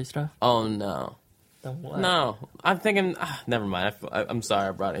personality stuff? Oh no. The what? No, I'm thinking. Never mind. I'm sorry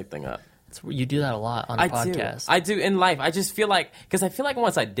I brought anything up. You do that a lot on a podcast. I do in life. I just feel like because I feel like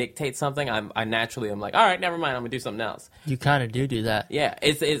once I dictate something, I naturally am like, all right, never mind. I'm gonna do something else. You kind of do that. Yeah,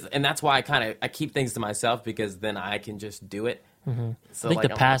 it's and that's why I keep things to myself because then I can just do it. Mm-hmm. So I think the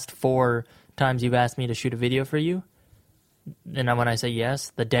past 4 times you've asked me to shoot a video for you, and when I say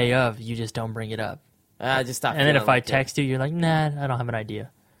yes, the day of, you just don't bring it up. I just stop. And then if I text you, you're like, nah, I don't have an idea.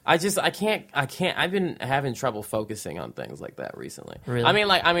 I can't. I've been having trouble focusing on things like that recently. Really? I mean,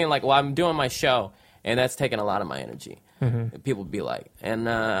 well, I'm doing my show, and that's taking a lot of my energy. Mm-hmm. People be like, and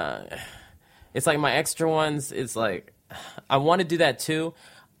it's like my extra ones. It's like I want to do that too.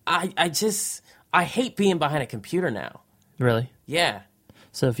 I hate being behind a computer now. Really? Yeah.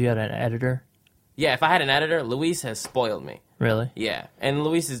 So if you had an editor? Yeah, if I had an editor, Luis has spoiled me. Really? Yeah, and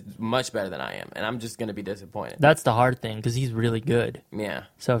Luis is much better than I am, and I'm just going to be disappointed. That's the hard thing, because he's really good. Yeah.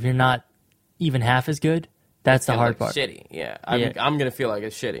 So if you're not even half as good, that's the hard part. Shitty, yeah. I'm going to feel like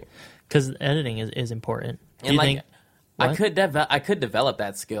it's shitty. Because editing is important. Do you think... I could develop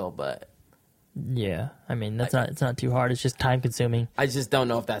that skill, but... Yeah, I mean, it's not too hard. It's just time consuming. I just don't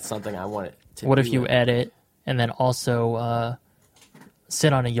know if that's something I want it to What if you edit and then also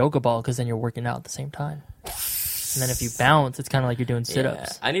sit on a yoga ball, because then you're working out at the same time? And then if you bounce, it's kind of like you're doing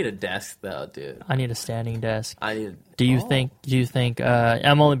sit-ups. I need a desk, though, dude. I need a standing desk. Do you think,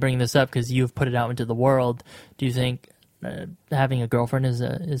 I'm only bringing this up because you've put it out into the world. Do you think having a girlfriend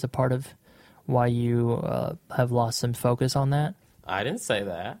is a part of why you have lost some focus on that? I didn't say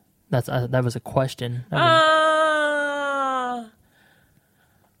that. That was a question.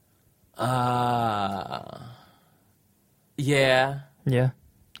 Yeah. Yeah.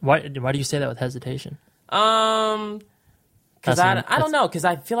 Why do you say that with hesitation? Because I don't know, because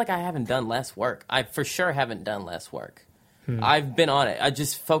I feel like I haven't done less work. I for sure haven't done less work. I've been on it.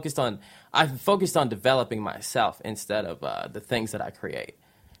 I've focused on developing myself instead of the things that I create.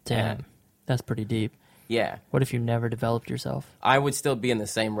 Damn, that's pretty deep. Yeah. What if you never developed yourself? I would still be in the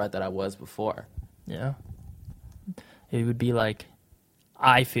same rut that I was before. Yeah. It would be like,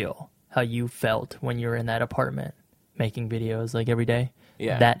 I feel how you felt when you were in that apartment making videos like every day.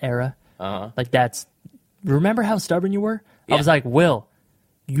 Yeah. That era. Like remember how stubborn you were? Yeah. I was like, Will,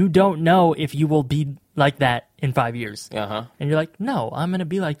 you don't know if you will be like that in 5 years. And you're like, no, I'm going to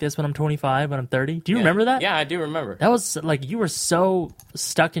be like this when I'm 25, when I'm 30. Do you remember that? Yeah, I do remember. That was like, you were so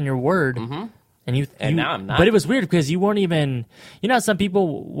stuck in your word. Mm-hmm. And now I'm not. But it was weird because you weren't even, some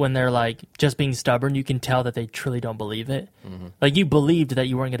people, when they're like just being stubborn, you can tell that they truly don't believe it. Mm-hmm. Like you believed that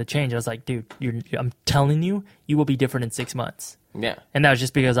you weren't going to change. I was like, dude, I'm telling you, you will be different in 6 months. Yeah. And that was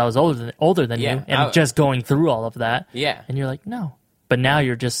just because I was older than you and just going through all of that. Yeah. And you're like, no. But now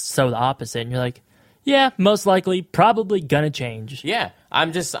you're just so the opposite. And you're like, yeah, most likely, probably gonna change. Yeah.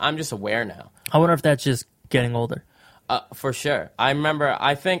 I'm just aware now. I wonder if that's just getting older. For sure.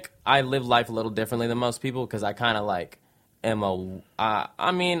 I think I live life a little differently than most people because I kind of like am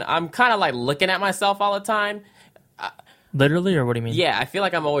I'm kind of like looking at myself all the time. Literally, or what do you mean? Yeah, I feel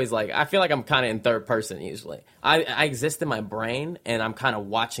like I'm always like, I feel like I'm kind of in third person usually. I exist in my brain and I'm kind of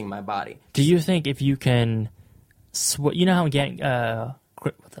watching my body. Do you think if you can, you know how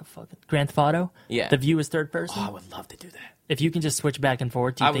what the fuck, Grand Theft Auto? Yeah. The view is third person? Oh, I would love to do that. If you can just switch back and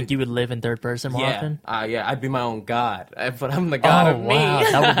forth, do you think you would live in third person more often? Yeah, I'd be my own god, but I'm the god of me. Wow,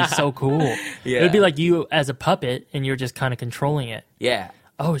 that would be so cool. Yeah. It would be like you as a puppet, and you're just kind of controlling it. Yeah.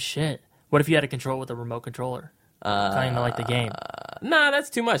 Oh, shit. What if you had to control with a remote controller? Kind of like the game. Nah, that's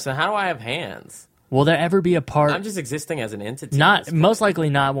too much. So how do I have hands? Will there ever be a part... I'm just existing as an entity. Most likely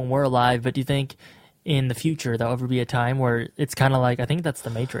not when we're alive, but do you think in the future there'll ever be a time where it's kind of like, I think that's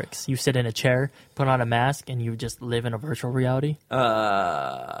the Matrix. You sit in a chair, put on a mask, and you just live in a virtual reality?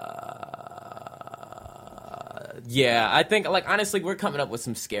 Yeah, I think, like, honestly, we're coming up with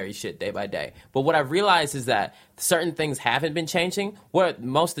some scary shit day by day. But what I've realized is that certain things haven't been changing. What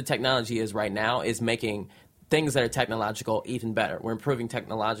most of the technology is right now is making things that are technological even better. We're improving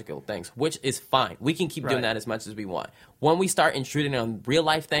technological things, which is fine. We can keep doing that as much as we want. When we start intruding on real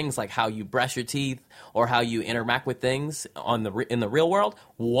life things like how you brush your teeth or how you interact with things in the real world,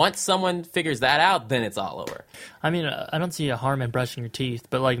 once someone figures that out, then it's all over. I mean, I don't see a harm in brushing your teeth,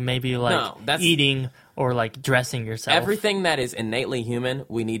 but like maybe like eating or like dressing yourself. Everything that is innately human,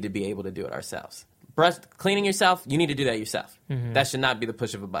 we need to be able to do it ourselves. Cleaning yourself, you need to do that yourself. Mm-hmm. That should not be the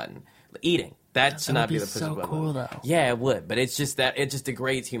push of a button. Eating. That should not would be be the push so button. cool, though. Yeah, it would, but it's just that it just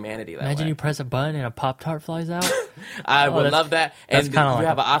degrades humanity. That Imagine way. you press a button and a Pop-Tart flies out. I would that's- love that. that's And kinda you like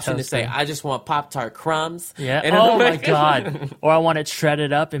have a an option to say, toaster. I just want Pop-Tart crumbs. Yeah. And Oh I'm my like- god. Or I want it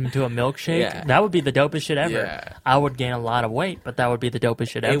shredded up into a milkshake. Yeah. That would be the dopest shit ever. Yeah. I would gain a lot of weight, but that would be the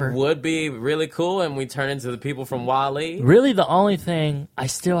dopest shit ever. It would be really cool, and we turn into the people from Wall-E. Really, the only thing I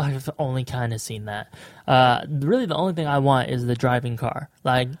still have only kind of seen that. Really, the only thing I want is the driving car.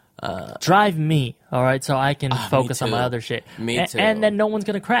 Like, drive me, all right, so I can focus on my too. other shit. Me too. And then no one's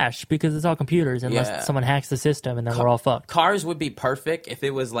gonna crash because it's all computers, unless Yeah. someone hacks the system, and then we're all fucked. Cars would be perfect if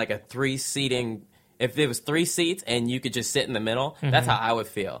it was like a 3-seating. If it was 3 seats and you could just sit in the middle, that's how I would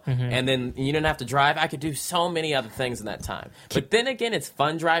feel. And then you didn't have to drive. I could do so many other things in that time. But then again, it's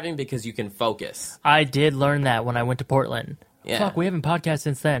fun driving because you can focus. I did learn that when I went to Portland. Yeah. Fuck, we haven't podcasted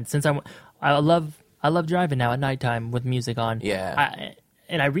since then. Since I love driving now at nighttime with music on. Yeah.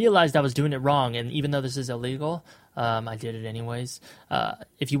 And I realized I was doing it wrong. And even though this is illegal, I did it anyways.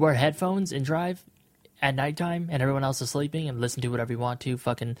 If you wear headphones and drive at nighttime and everyone else is sleeping and listen to whatever you want to,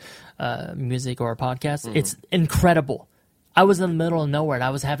 fucking music or a podcast, it's incredible. I was in the middle of nowhere and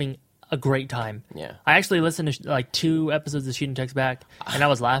I was having a great time. Yeah. I actually listened to like 2 episodes of Shooting Text Back and I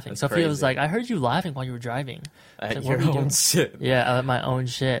was laughing. Sophia was crazy. like, I heard you laughing while you were driving. I was like, Your what were you own doing? shit. Yeah, at my own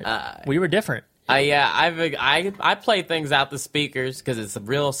shit. We were different. I play things out the speakers because it's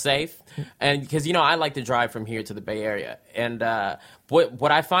real safe, and because I like to drive from here to the Bay Area, and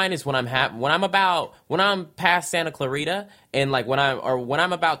what I find is when I'm past Santa Clarita, and like when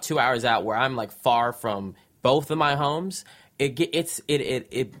I'm about 2 hours out where I'm like far from both of my homes,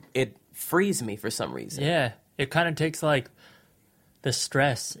 it frees me for some reason. Yeah, it kind of takes like the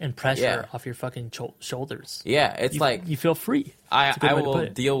stress and pressure Yeah. off your fucking shoulders. Yeah, it's like You feel free. I It's a good way to put will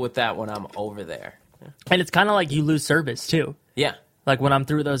it. deal with that when I'm over there. And it's kind of like you lose service too. Yeah. Like when I'm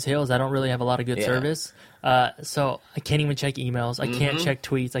through those hills, I don't really have a lot of good Yeah. service. So I can't even check emails. I can't Mm-hmm. check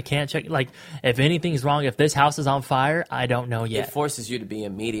tweets. I can't check, like, if anything's wrong, if this house is on fire, I don't know It yet. forces you to be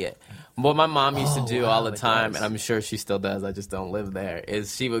immediate. What my mom used to do all the it time, does. and I'm sure she still does, I just don't live there,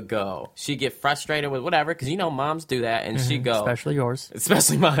 is she'd get frustrated with whatever, because moms do that, and she'd go, Especially yours.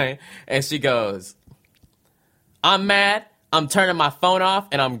 especially mine, and she goes, I'm mad, I'm turning my phone off,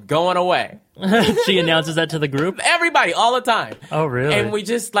 and I'm going away. She announces that to the group. Everybody, all the time. Oh, really? And we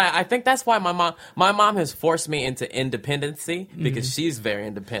just, like, I think that's why my mom has forced me into independency, because she's very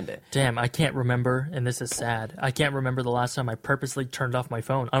independent. Damn, I can't remember, and this is sad. I can't remember the last time I purposely turned off my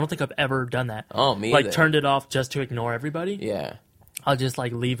phone. I don't think I've ever done that. Oh, me Like, either. turned it off just to ignore everybody. Yeah. I'll just,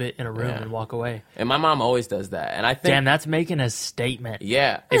 like, leave it in a room Yeah. and walk away. And my mom always does that. And I think, Damn, that's making a statement.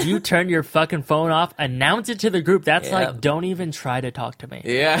 yeah. If you turn your fucking phone off, announce it to the group. That's Yeah. like, don't even try to talk to me.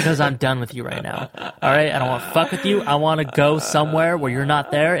 Yeah. Because I'm done with you right now. All right? I don't want to fuck with you. I want to go somewhere where you're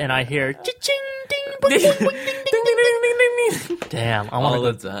not there and I hear cha-ching, ding, boing, boing, boing, ding, ding, ding, ding. Damn, I All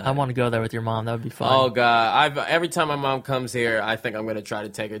want the to. time. I want to go there with your mom. That would be fun. Oh God! Every time my mom comes here, I think I'm gonna try to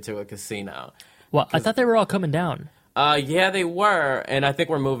take her to a casino. Well, I thought they were all coming down. Yeah, they were, and I think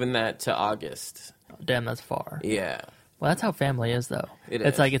we're moving that to August. Damn, that's far. Yeah, Well, that's how family is, though. It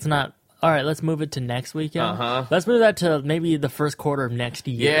It's is. like, it's not, all right, let's move it to next weekend. Uh-huh. Let's move that to maybe the first quarter of next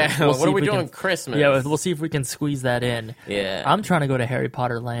year. yeah. We'll What see are if we can- doing? Christmas? Yeah, we'll see if we can squeeze that in. Yeah. I'm trying to go to Harry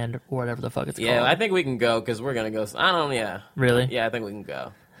Potter Land or whatever the fuck it's Yeah, called. I think we can go because we're gonna go. I don't. Yeah. Really? Yeah, I think we can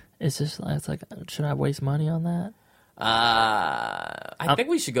go. It's just, it's like, should I waste money on that? I think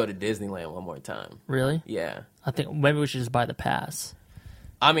we should go to Disneyland one more time. Really? Yeah. I think maybe we should just buy the pass.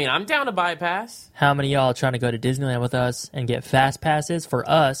 I mean, I'm down to bypass. How many of y'all are trying to go to Disneyland with us and get fast passes for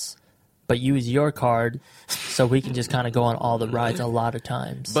us, but use your card so we can just kind of go on all the rides a lot of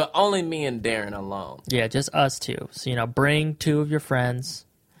times? But only me and Darren alone. Yeah, just us two. So, bring 2 of your friends,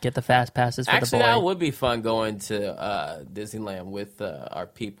 get the fast passes for Actually, the boy. that would be fun going to Disneyland with our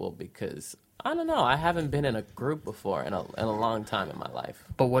people because I don't know. I haven't been in a group before in a long time in my life.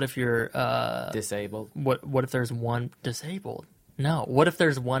 But what if you're Disabled. what if there's one disabled? No. What if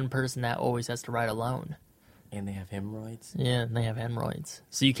there's one person that always has to ride alone? And they have hemorrhoids. Yeah, and they have hemorrhoids.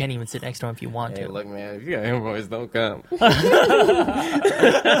 So you can't even sit next to them if you want Hey, to. look, man, if you got hemorrhoids, don't come.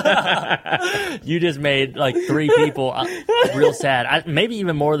 You just made like 3 people real sad. Maybe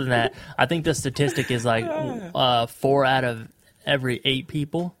even more than that. I think the statistic is like 4 out of every 8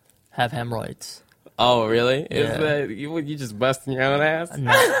 people have hemorrhoids. Oh, really? Yeah. Is that you just busting your own ass?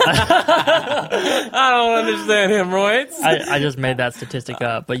 No, I don't understand hemorrhoids. I just made that statistic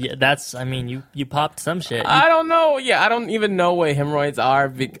up. But yeah, that's, I mean, you popped some shit. I don't know. Yeah, I don't even know what hemorrhoids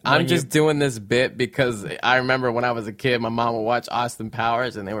are. I'm you- just doing this bit because I remember when I was a kid, my mom would watch Austin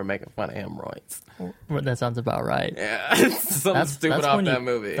Powers and they were making fun of hemorrhoids. That sounds about right. Yeah, something stupid off when that you,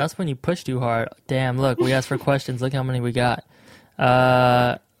 movie. That's when you push too hard. Damn, look, we asked for questions. Look how many we got.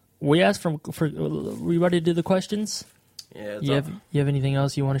 We asked for. We ready to do the questions? Yeah. You have anything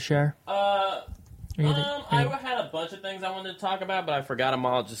else you want to share? I had a bunch of things I wanted to talk about, but I forgot them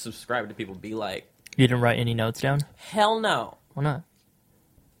all. Just subscribe to people. Be like, You didn't write any notes down? hell no. Why not?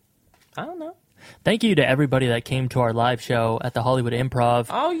 I don't know. Thank you to everybody that came to our live show at the Hollywood Improv.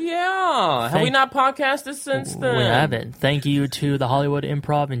 Oh yeah. Have we not podcasted since then? We haven't. Thank you to the Hollywood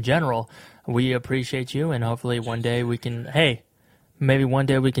Improv in general. We appreciate you, and hopefully one day we can. Hey, maybe one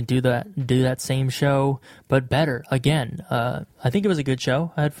day we can do that same show, but better again. I think it was a good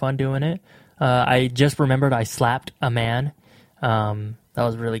show. I had fun doing it. I just remembered I slapped a man. That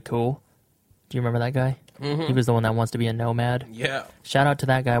was really cool. Do you remember that guy? Mm-hmm. He was the one that wants to be a nomad. Yeah. Shout out to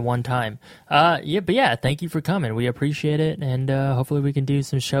that guy one time. Thank you for coming. We appreciate it, and hopefully we can do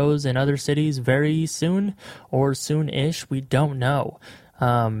some shows in other cities very soon or soon-ish. We don't know.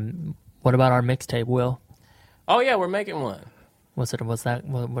 What about our mixtape, Will? Oh yeah, we're making one. What's that?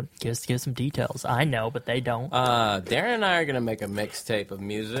 What? Give some details. I know, but they don't. Darren and I are gonna make a mixtape of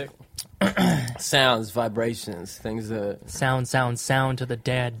music, sounds, vibrations, things that. Sound to the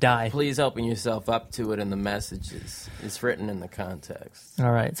dad die. Please open yourself up to it in the messages. It's written in the context.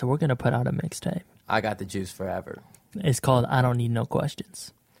 All right, so we're gonna put out a mixtape. I got the juice forever. It's called "I Don't Need No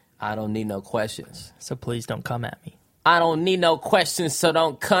Questions." I don't need no questions. So please don't come at me. I don't need no questions, so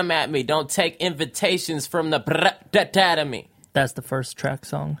don't come at me. Don't take invitations from the me. That's the first track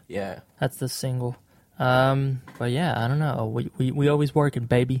song. Yeah. That's the single. But yeah, I don't know. We always working,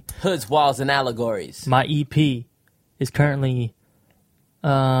 baby. Hoods, walls, and allegories. My EP is currently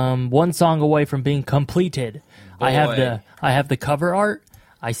one song away from being completed. Boy. I have the cover art.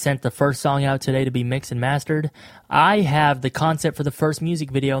 I sent the first song out today to be mixed and mastered. I have the concept for the first music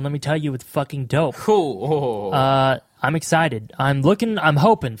video, and let me tell you, it's fucking dope. Cool. I'm excited. I'm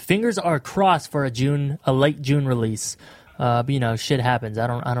hoping. Fingers are crossed for a late June release. But shit happens. I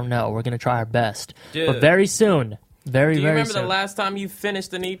don't know. We're gonna try our best. Dude. But very soon. Very, Do you very remember soon. the last time you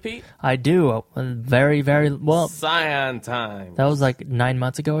finished an EP? I do. Very, very well. Cyan time. That was like 9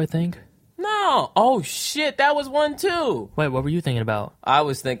 months ago, I think. No. Oh shit, that was one too. Wait, what were you thinking about? I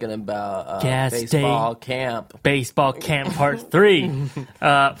was thinking about Gas baseball camp. Baseball Camp Part 3.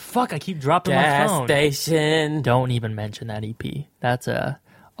 Fuck, I keep dropping my Gas phone. station. Don't even mention that EP. That's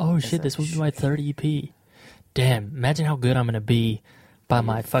oh shit, this will be my third EP. Damn, imagine how good I'm going to be by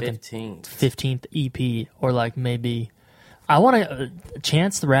my fucking 15th EP. Or like maybe... I want to...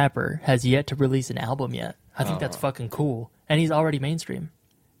 Chance the Rapper has yet to release an album yet. I think that's fucking cool. And he's already mainstream.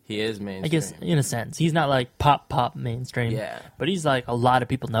 He is mainstream. I guess, in a sense. He's not like pop mainstream. Yeah. But he's like, a lot of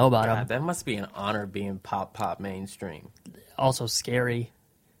people know about him. God, that must be an honor being pop mainstream. Also scary.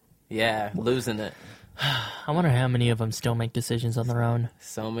 Yeah, losing it. I wonder how many of them still make decisions on their own.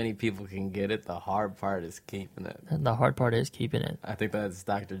 So many people can get it. The hard part is keeping it. The hard part is keeping it. I think that's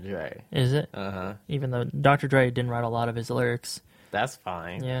Dr. Dre. Is it? Uh-huh. Even though Dr. Dre didn't write a lot of his lyrics. That's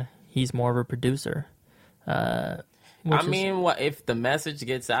fine. Yeah, he's more of a producer. What if the message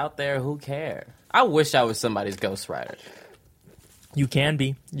gets out there, who cares? I wish I was somebody's ghostwriter. You can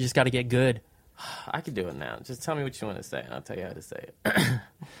be. You just got to get good. I could do it now. Just tell me what you want to say, and I'll tell you how to say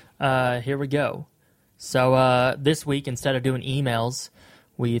it. Here we go. So this week, instead of doing emails,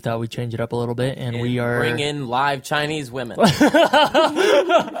 we thought we'd change it up a little bit, and we are... Bring in live Chinese women.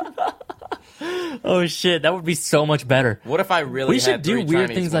 Oh, shit. That would be so much better. What if I really We had should do three weird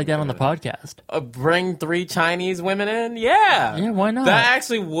Chinese things like that on women? the podcast. Bring 3 Chinese women in? Yeah. Yeah, why not? That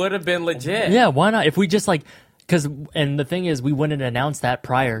actually would have been legit. Yeah, why not? If we just like... And the thing is, we wouldn't announce that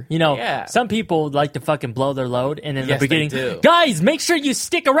prior. Yeah. Some people like to fucking blow their load, and in Yes, the beginning, they do. guys, make sure you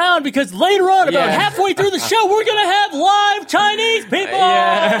stick around because later on, about Yeah. halfway through the show, we're gonna have live Chinese people.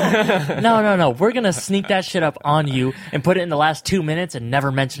 Yeah. No, we're gonna sneak that shit up on you and put it in the last 2 minutes and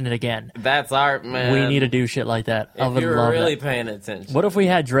never mention it again. That's art, man. We need to do shit like that. I If would you're love really that. paying attention. What if we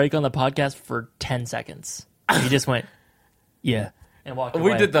had Drake on the podcast for 10 seconds? He just went, yeah, and walked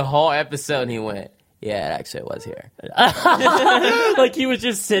away. We did the whole episode and he went, Yeah, actually, it was here. Like he was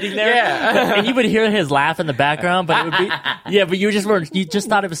just sitting there, Yeah. and you would hear his laugh in the background, but it would be, yeah, but you just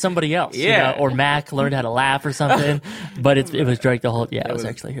thought it was somebody else, you Yeah. know, or Mac learned how to laugh or something, but it was Drake the whole, yeah, it was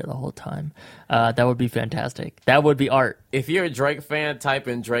actually here the whole time. That would be fantastic. That would be art. If you're a Drake fan, type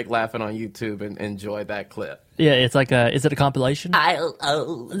in Drake laughing on YouTube and enjoy that clip. Yeah, it's like is it a compilation?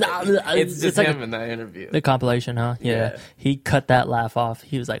 It's just like him in that interview. the compilation, huh? Yeah. Yeah. He cut that laugh off.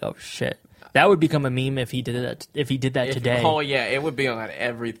 He was like, oh shit. That would become a meme if he did that. If he did that today. Oh yeah, it would be on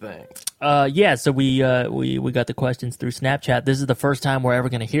everything. Yeah. So we got the questions through Snapchat. This is the first time we're ever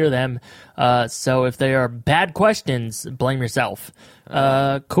going to hear them. So if they are bad questions, blame yourself.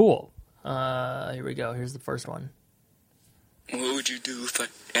 Cool. Here we go. Here's the first one. What would you do if I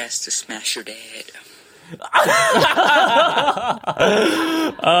asked to smash your dad?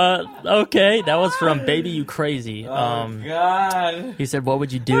 Okay, that was from Baby You Crazy. God. He said, "What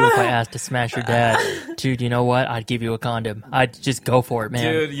would you do if I asked to smash your dad?" Dude, you know what? I'd give you a condom. I'd just go for it, man.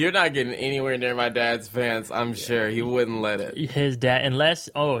 Dude, you're not getting anywhere near my dad's pants. I'm sure he wouldn't let it. His dad,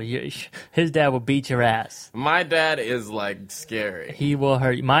 his dad will beat your ass. My dad is like scary. He will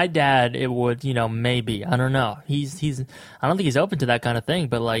hurt you. My dad, it would, maybe. I don't know. I don't think he's open to that kind of thing,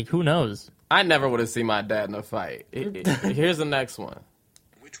 but like, who knows? I never would have seen my dad in a fight. Here's the next one.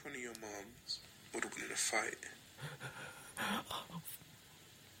 Which one of your moms would have won in a fight?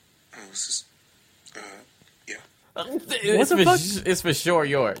 Oh, this is, yeah. It's for sure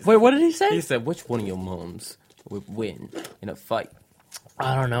yours. Wait, what did he say? He said, which one of your moms would win in a fight?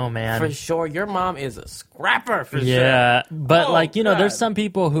 I don't know, man. For sure, your mom is a scrapper, for sure. Yeah, but Oh, like, God. there's some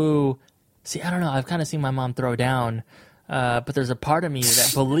people who, see, I don't know, I've kind of seen my mom throw down, but there's a part of me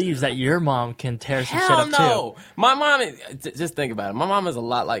that believes that your mom can tear some shit Hell up no. too. My mom, just think about it. My mom is a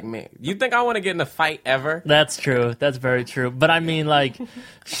lot like me. You think I want to get in a fight ever? That's true. That's very true. But I mean, like,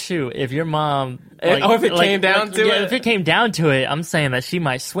 shoot, if your mom... If it came down to it? If it came down to it, I'm saying that she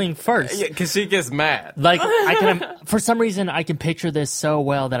might swing first. Yeah, because she gets mad. Like, for some reason, I can picture this so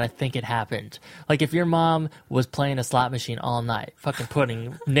well that I think it happened. Like, if your mom was playing a slot machine all night, fucking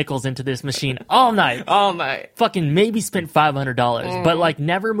putting nickels into this machine all night, All night. fucking maybe spent $500, but like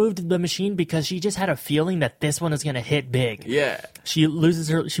never moved the machine because she just had a feeling that this one is gonna hit big. Yeah. She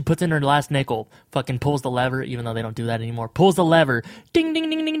puts in her last nickel, fucking pulls the lever, even though they don't do that anymore. Pulls the lever, ding, ding,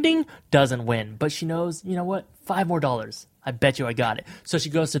 ding, ding, ding, doesn't win. But she knows, you know what? $5 more. I bet you I got it. So she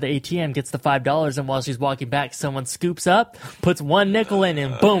goes to the ATM, gets the $5, and while she's walking back, someone scoops up, puts one nickel in,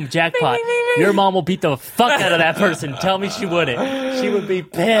 and boom, jackpot. Your mom will beat the fuck out of that person. Tell me she wouldn't. She would be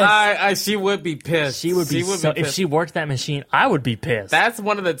pissed. She would be pissed. She would be so. If pissed. she worked that machine, I would be pissed. That's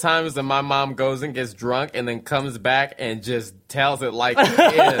one of the times that my mom goes and gets drunk and then comes back and just tells it like it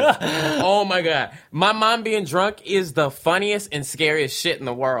is. Oh my God. My mom being drunk is the funniest and scariest shit in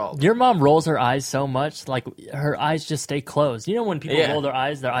the world. Your mom rolls her eyes so much, like her eyes just stay closed. You know when people Yeah. roll their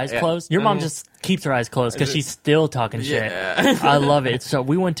eyes Yeah. closed? Your mom just keeps her eyes closed because she's still talking shit. Yeah. I love it. So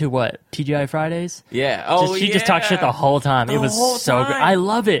we went to what? TGI Fridays? Yeah. Oh, She just talked shit the whole time. It The was whole so good. time. I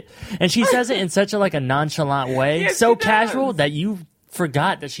love it. And she says it in such a nonchalant way, Yes, so she does. casual that you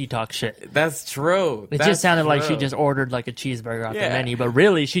forgot that she talks shit. That's true. It That's just sounded like she true. just ordered like a cheeseburger off the Yeah. menu, but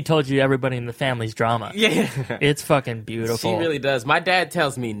really she told you everybody in the family's drama. Yeah. It's fucking beautiful. She really does. My dad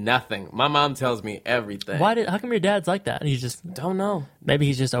tells me nothing. My mom tells me everything. How come your dad's like that? And you just Don't know. maybe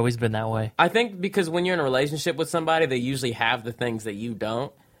he's just always been that way. I think because when you're in a relationship with somebody, they usually have the things that you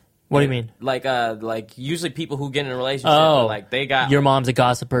don't. What do you mean? Like usually people who get in a relationship, Oh, like they got your mom's a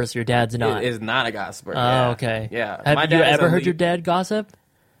gossiper, so your dad's not. is not a gossiper. Oh, yeah. okay. Yeah. Have My you dad is ever a heard lead- your dad gossip?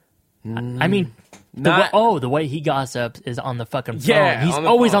 I mean, Not- the way he gossips is on the fucking phone. Yeah, He's on the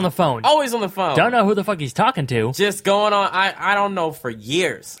always phone. on the phone. Always on the phone. Don't know who the fuck he's talking to. Just going on. I don't know for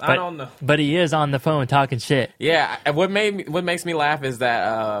years. I don't know. But he is on the phone talking shit. Yeah, and what makes me laugh is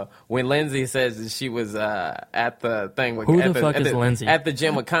that when Lindsay says that she was at the thing with Who at the fuck is Lindsay? at the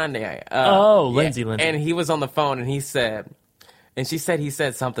gym with Kanye. Lindsay. And he was on the phone and he said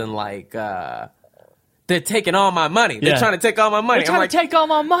something like they're taking all my money. They're Yeah. trying to take all my money. They're trying to take all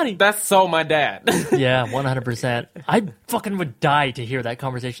my money. That's so my dad. Yeah, 100%. I fucking would die to hear that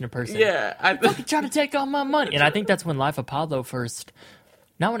conversation in person. Yeah, Fucking trying to take all my money. And I think that's when Life of Pablo first,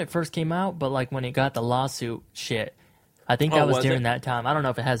 not when it first came out, but like when it got the lawsuit shit. I think that was was during it? that time. I don't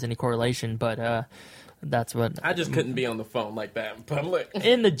know if it has any correlation, but That's what I just couldn't be on the phone like that in public.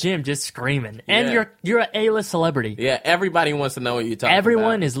 in the gym just screaming. And Yeah. you're an A-list celebrity. Yeah, everybody wants to know what you're talking about.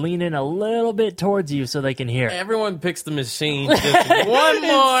 Everyone is leaning a little bit towards you so they can hear. Everyone picks the machine. Just one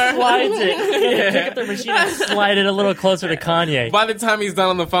more. Slides it. Yeah. Pick up their machine and slide it a little closer to Kanye. By the time he's done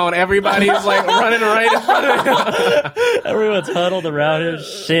on the phone, everybody's like running right in front of him. Everyone's huddled around him.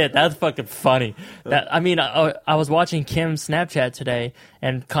 Shit, that's fucking funny. I was watching Kim's Snapchat today,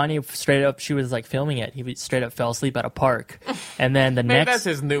 and Kanye straight up, she was like filming it. He straight up fell asleep at a park, and then the Maybe next, that's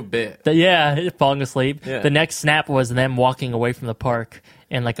his new bit. falling asleep. Yeah. The next snap was them walking away from the park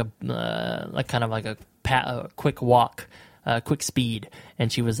in like a quick walk. Quick speed,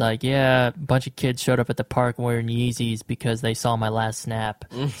 and she was like, "Yeah, a bunch of kids showed up at the park wearing Yeezys because they saw my last snap.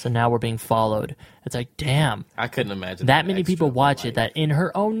 So now we're being followed." It's like, damn, I couldn't imagine that many extra people watch it. life. That in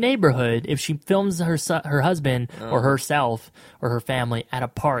her own neighborhood, if she films her husband or herself or her family at a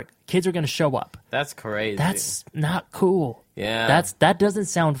park, kids are going to show up. That's crazy. That's not cool. Yeah. That doesn't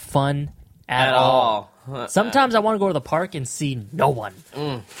sound fun at at all. all. Sometimes I want to go to the park and see no one.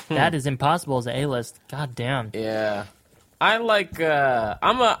 Mm-hmm. That is impossible as an A-list. God damn. Yeah, I like. I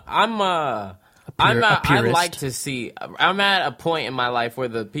purist. like to see. I'm at a point in my life where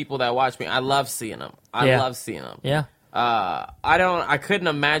the people that watch me, I love seeing them. I love seeing them. Yeah. I couldn't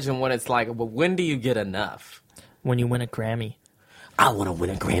imagine what it's like. But when do you get enough? When you win a Grammy. I want to win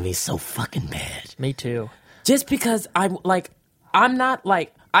a Grammy so fucking bad. Me too. Just because I'm not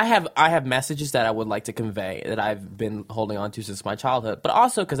like. I have messages that I would like to convey that I've been holding on to since my childhood, but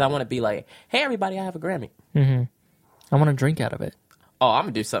also because I want to be like, hey, everybody, I have a Grammy. I want to drink out of it. Oh, I'm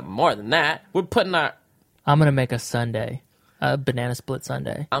going to do something more than that. We're putting our... I'm going to make a sundae. A banana split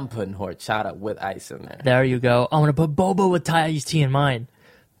sundae. I'm putting horchata with ice in there. There you go. I'm going to put boba with Thai iced tea in mine.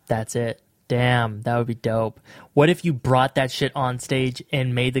 That's it. Damn, that would be dope. What if you brought that shit on stage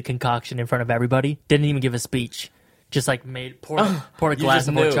and made the concoction in front of everybody? Didn't even give a speech. Just like poured a glass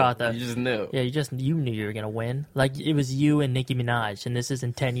of horchata. You just knew. Yeah, you knew you were going to win. Like it was you and Nicki Minaj, and this is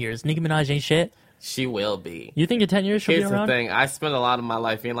in 10 years. Nicki Minaj ain't shit. She will be. You think in 10 years she'll Here's be the around? thing. I spent a lot of my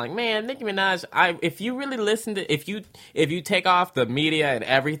life being like, man, Nicki Minaj, if you really listen to, if you take off the media and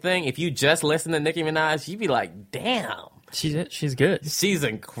everything, if you just listen to Nicki Minaj, you'd be like, damn. She's good. She's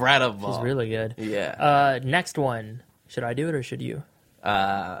incredible. She's really good. Yeah. Next one. Should I do it or should you?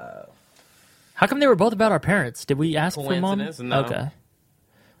 How come they were both about our parents? Did we ask for mom? Coincidence? No. Okay.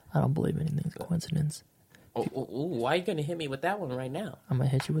 I don't believe anything's a coincidence. Ooh, why are you going to hit me with that one right now? I'm going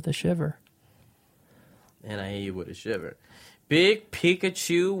to hit you with a shiver. And I hit you with a shiver. Big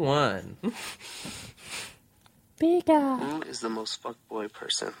Pikachu 1. Pika. Who is the most fuckboy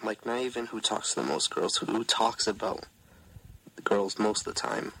person? Like, not even who talks to the most girls, who talks about the girls most of the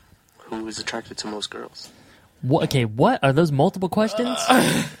time. Who is attracted to most girls? What? Are those multiple questions?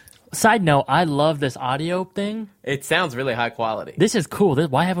 Side note, I love this audio thing. It sounds really high quality. This is cool.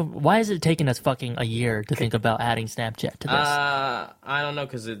 Why is it taking us fucking a year to think about adding Snapchat to this? I don't know,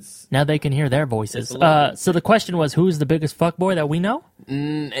 because it's... Now they can hear their voices. It's a little- So the question was, who's the biggest fuckboy that we know?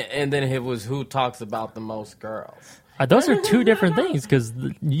 And then it was who talks about the most girls. Those are two different things, because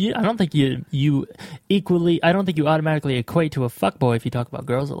I don't think you automatically equate to a fuckboy if you talk about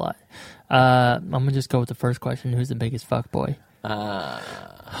girls a lot. I'm going to just go with the first question. Who's the biggest fuckboy?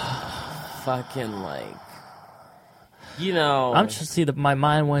 Fucking like, you know. I'm just see that my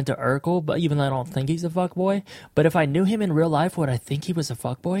mind went to Urkel, but even though I don't think he's a fuckboy, but if I knew him in real life, would I think he was a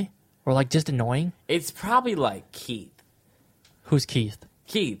fuckboy? Or like just annoying? It's probably like Keith. Who's Keith?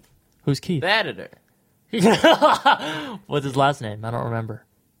 Keith, Who's Keith? the editor. What's his last name? I don't remember.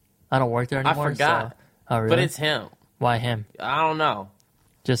 I don't work there I anymore. forgot. So. Oh, really? But it's him. Why him? I don't know.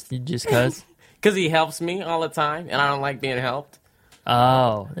 Just cause? Because he helps me all the time, and I don't like being helped.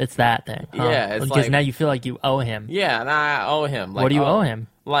 Oh, it's that thing. Huh? Yeah, it's because like- now you feel like you owe him. Yeah, and I owe him. Like, What do you owe him?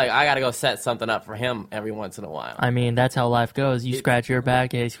 Like, I got to go set something up for him every once in a while. I mean, that's how life goes. You scratch your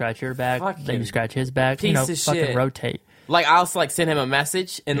back, yeah, you scratch your back, then Fucking you scratch his back. piece of Fucking shit. rotate. Like, I'll like send him a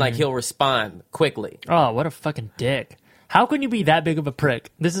message, and like he'll respond quickly. Oh, what a fucking dick. How can you be that big of a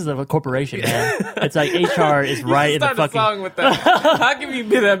prick? This is a corporation, man. It's like HR is right in the Start a fucking... song with that. How can you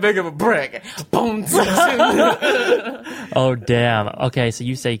be that big of a brick? Boom. Oh, damn. Okay, so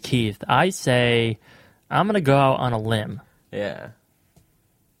you say Keith. I say I'm going to go out on a limb. Yeah.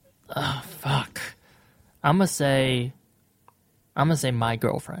 Fuck. I'm going to say my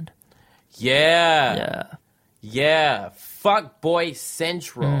girlfriend. Yeah. Yeah. Yeah. Fuck boy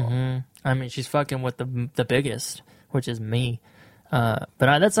central. I mean, she's fucking with the biggest, which is me.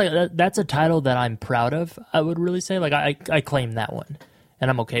 That's a title that I'm proud of. I would really say, like, I claim that one, and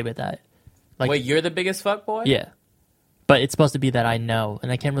I'm okay with that. Like, Wait, you're the biggest fuck boy? yeah, but it's supposed to be that I know,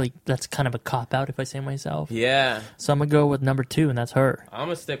 and I can't really. That's kind of a cop out if I say myself. Yeah. So I'm gonna go with number 2, and that's her. I'm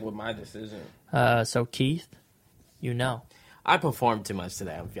gonna stick with my decision. So Keith, you know, I performed too much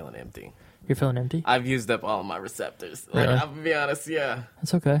today. I'm feeling empty. you're feeling empty. I've used up all my receptors. Like, Really? I'm gonna be honest, yeah.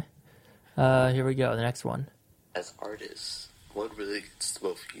 That's okay. Here we go. The next one. As artists, what really gets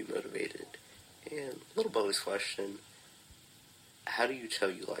both of you motivated? And a little bonus question, how do you tell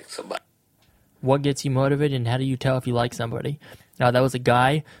you like somebody? What gets you motivated, and how do you tell if you like somebody? That was a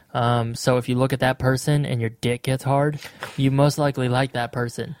guy. So if you look at that person and your dick gets hard, you most likely like that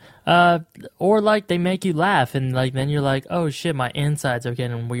person. Or like they make you laugh, and like then you're like, oh shit, my insides are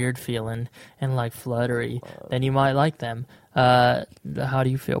getting weird feeling and like fluttery. Then you might like them. How do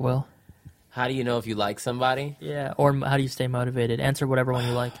you feel, Will? How do you know if you like somebody? Yeah. Or how do you stay motivated? Answer whatever one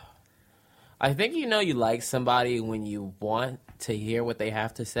you like. I think you know you like somebody when you want to hear what they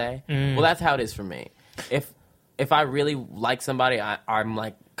have to say. Well, that's how it is for me. If I really like somebody, I'm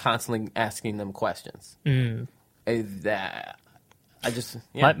like constantly asking them questions. That I just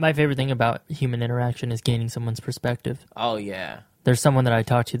My favorite thing about human interaction is gaining someone's perspective. Oh yeah. There's someone that I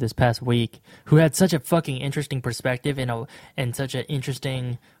talked to this past week who had such a fucking interesting perspective and such an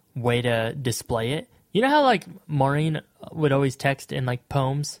interesting way to display it. You know how like Maureen would always text in like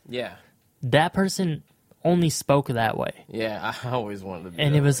poems? Yeah. That person only spoke that way. Yeah, I always wanted to be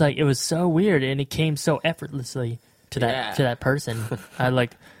And that it was like, it was so weird, and it came so effortlessly to that person.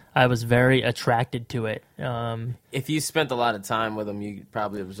 I was very attracted to it. If you spent a lot of time with him, you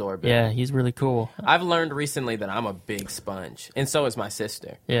probably absorb it. Yeah, he's really cool. I've learned recently that I'm a big sponge, and so is my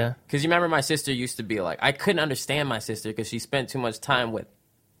sister. Yeah. Because you remember my sister used to be like, I couldn't understand my sister because she spent too much time with,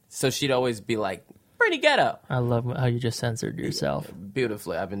 so she'd always be like, pretty ghetto. I love how you just censored yourself.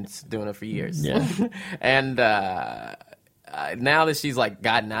 Beautifully. I've been doing it for years. Yeah. And now that she's like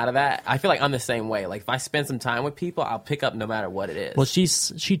gotten out of that, I feel like I'm the same way. Like if I spend some time with people, I'll pick up no matter what it is. Well,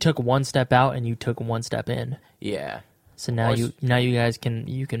 she took one step out, and you took one step in. Yeah. So now you guys can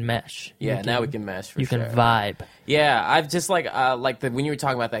mesh. Yeah, now we can mesh for you sure. can vibe. Yeah, I've just when you were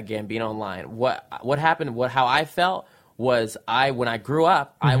talking about that Gambino line, what happened, how I felt was when I grew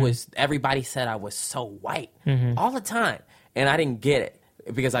up, everybody said I was so white all the time, and I didn't get it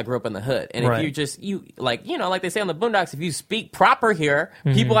because I grew up in the hood. And Right. if like they say on the Boondocks, if you speak proper here,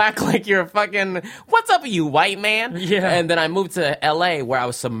 people act like you're fucking, what's up with you, white man? Yeah. And then I moved to LA where I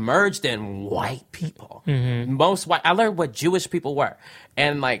was submerged in white people. Most white. I learned what Jewish people were.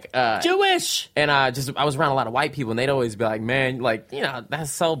 And like Jewish. and I was around a lot of white people, and they'd always be like, man, like, that's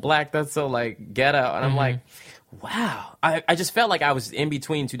so black, that's so like ghetto. And I'm like, wow. I just felt like I was in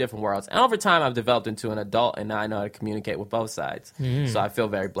between two different worlds. And over time, I've developed into an adult, and now I know how to communicate with both sides. So I feel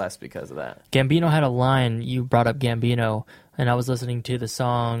very blessed because of that. Gambino had a line. You brought up Gambino, and I was listening to the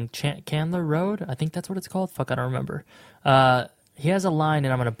song Candler Road. I think that's what it's called. Fuck, I don't remember. He has a line,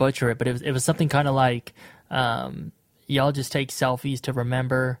 and I'm going to butcher it, but it was something kind of like, y'all just take selfies to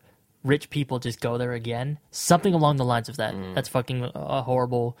remember. Rich people just go there again. Something along the lines of that. That's fucking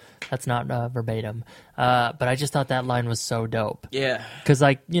horrible. That's not verbatim. But I just thought that line was so dope. Yeah. Because,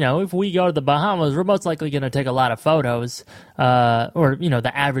 like, if we go to the Bahamas, we're most likely going to take a lot of photos. Or,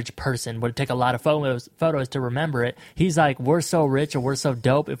 the average person would take a lot of photos to remember it. He's like, we're so rich or we're so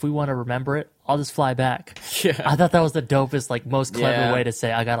dope. If we want to remember it, I'll just fly back. Yeah. I thought that was the dopest, like, most clever Yeah. way to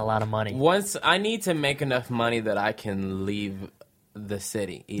say I got a lot of money. Once I need to make enough money that I can leave the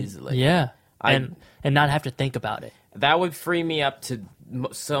city easily. Yeah. And not have to think about it. That would free me up to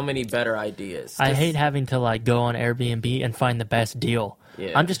so many better ideas. I hate having to like go on Airbnb and find the best deal.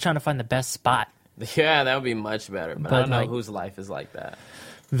 Yeah. I'm just trying to find the best spot. Yeah, that would be much better. But I But, don't know like- whose life is like that.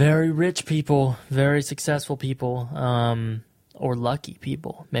 Very rich people, very successful people, or lucky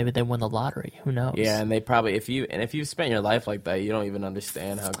people. Maybe they won the lottery. Who knows? Yeah, and they probably if you've spent your life like that, you don't even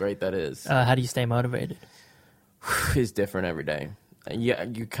understand how great that is. How do you stay motivated? It's different every day. And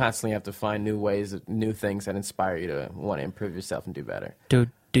you constantly have to find new ways, new things that inspire you to want to improve yourself and do better.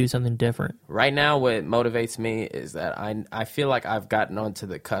 Do something different. Right now, what motivates me is that I feel like I've gotten onto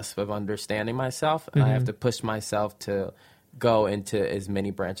the cusp of understanding myself, and I have to push myself to go into as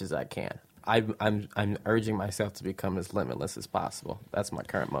many branches as I can. I'm urging myself to become as limitless as possible. That's my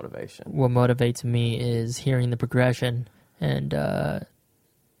current motivation. What motivates me is hearing the progression and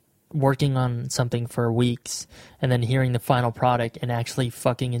working on something for weeks and then hearing the final product and actually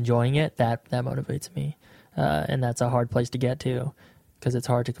fucking enjoying it. That motivates me. And that's a hard place to get to because it's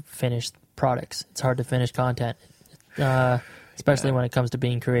hard to finish products. It's hard to finish content, especially when it comes to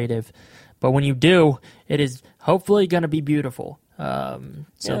being creative. But when you do, it is hopefully going to be beautiful. I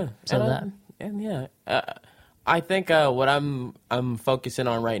think what I'm focusing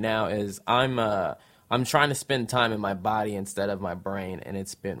on right now is I'm I'm trying to spend time in my body instead of my brain, and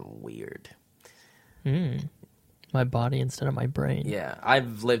it's been weird. My body instead of my brain. Yeah,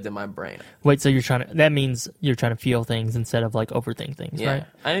 I've lived in my brain. Wait, so that means you're trying to feel things instead of like overthink things, Yeah,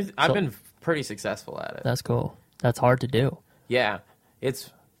 right? I've been pretty successful at it. That's cool. That's hard to do. Yeah,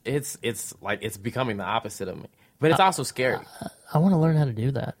 it's like it's becoming the opposite of me, but it's also scary. I want to learn how to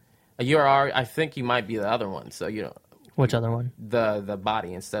do that. I think you might be the other one. So Which other one? the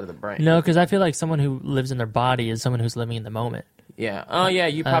body instead of the brain. No, because I feel like someone who lives in their body is someone who's living in the moment. Yeah. Oh yeah,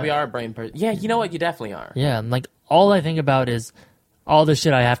 you probably are a brain person. Yeah, you know what? You definitely are. Yeah, and like all I think about is all the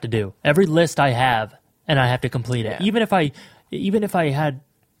shit I have to do. Every list I have, and I have to complete it. Yeah. Even if I had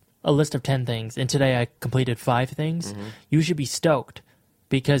a list of 10 things, and today I completed 5 things, you should be stoked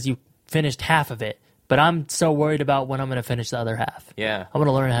because you finished half of it. But I'm so worried about when I'm going to finish the other half. Yeah. I want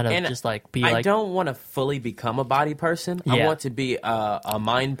to learn how to And just like be I like. don't want to fully become a body person. I Yeah. want to be a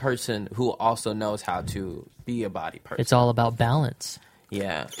mind person who also knows how to be a body person. It's all about balance.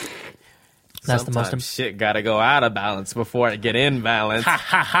 Yeah. That's the most Sometimes shit gotta go out of balance before it get in balance. Ha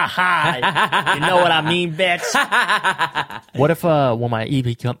ha ha! You know what I mean, bitch. What if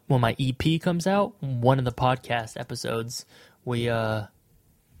when my EP comes out, one of the podcast episodes, we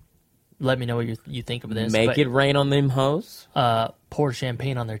let me know what you think of this. Make but, it rain on them hoes. pour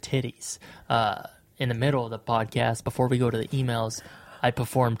champagne on their titties. In the middle of the podcast, before we go to the emails, I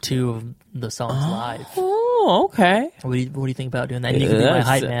performed 2 of the songs live. Oh, okay. What do you think about doing that? You can be my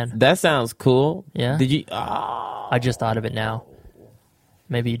hype man. That sounds cool. Yeah? Did you? I just thought of it now.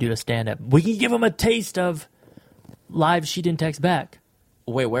 Maybe you do a stand-up. We can give them a taste of live She Didn't Text Back.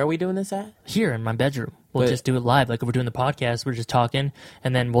 Wait, where are we doing this at? Here in my bedroom. We'll just do it live. Like if we're doing the podcast, we're just talking,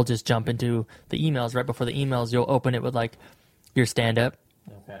 and then we'll just jump into the emails. Right before the emails, you'll open it with like your stand-up,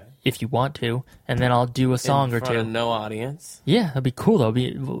 Okay. if you want to, and then I'll do a song In or front of two. no audience. Yeah, that'd be cool though.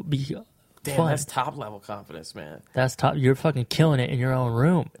 It'll be Damn, fun. that's top level confidence, man. That's top. You're fucking killing it in your own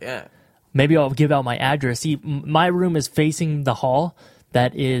room. Yeah. Maybe I'll give out my address. See, my room is facing the hall.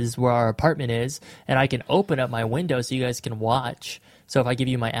 That is where our apartment is, and I can open up my window so you guys can watch. So if I give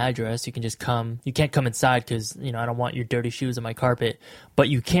you my address, you can just come. You can't come inside because I don't want your dirty shoes on my carpet. But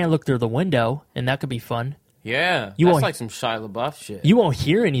you can look through the window, and that could be fun. Yeah. You That's won't- like some Shia LaBeouf shit. You won't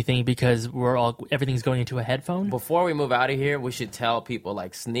hear anything because everything's going into a headphone. Before we move out of here, we should tell people,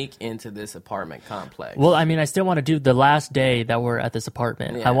 like, sneak into this apartment complex. Well, I mean, I still want to do the last day that we're at this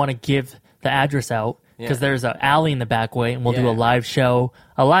apartment. Yeah. I want to give the address out because Yeah. there's an alley in the back way, and we'll do Yeah. a live show,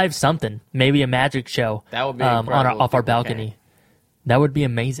 a live something, maybe a magic show. That would be off incredible if our people balcony. came. That would be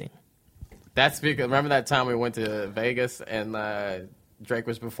amazing. That's because, remember that time we went to Vegas and Drake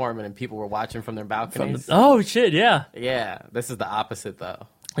was performing and people were watching from their balconies? Oh shit! Yeah, Yeah. This is the opposite, though.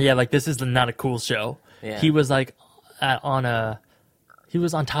 yeah. Like this is not a cool show. Yeah. He was like he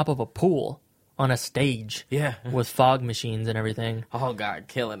was on top of a pool on a stage. Yeah. with fog machines and everything. Oh, God,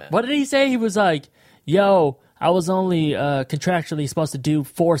 killing it. What did he say? He was like, yo, I was only contractually supposed to do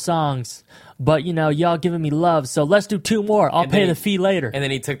 4 songs, but, y'all giving me love, so let's do 2 more. I'll And pay then the fee later. And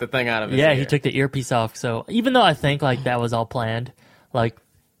then he took the thing out of his Yeah, ear. he took the earpiece off. So even though I think, like, that was all planned, like,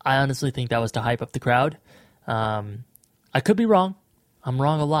 I honestly think that was to hype up the crowd. I could be wrong. I'm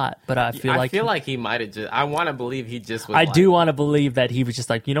wrong a lot, but I feel like he might have just. I want to believe he just was. I like, do want to believe that he was just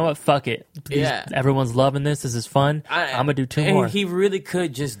like, you know what, fuck it. Yeah. Everyone's loving this. This is fun. I'm going to do 2 and more. He really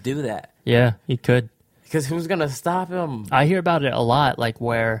could just do that. Yeah, he could. Because who's going to stop him? I hear about it a lot, like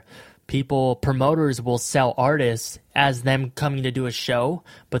where promoters will sell artists as them coming to do a show,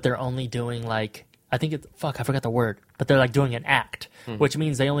 but they're only doing like, I forgot the word, but they're like doing an act, which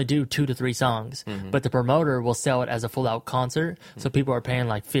means they only do 2 to 3 songs, but the promoter will sell it as a full out concert. So people are paying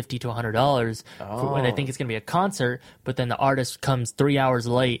like $50 to $100 when they think it's going to be a concert, but then the artist comes 3 hours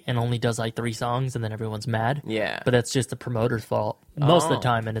late and only does like 3 songs and then everyone's mad. Yeah. But that's just the promoter's fault most of the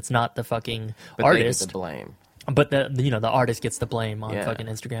time, and it's not the fucking But artist. they get the blame. But the artist gets the blame on Yeah. fucking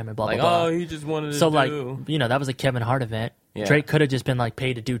Instagram and blah Like, blah blah. oh, he just wanted to So do. like, that was a Kevin Hart event. Yeah. Drake could have just been like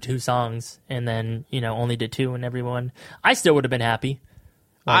paid to do 2 songs and then only did 2 and everyone. I still would have been happy.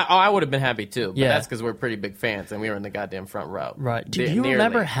 I would have been happy too. But Yeah. that's because we're pretty big fans and we were in the goddamn front row. Right? Do you Nearly.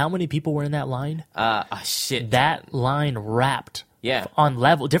 remember how many people were in that line? Shit. That line wrapped. Yeah. On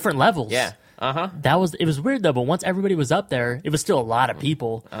different levels. Yeah. It was weird though, but once everybody was up there, it was still a lot of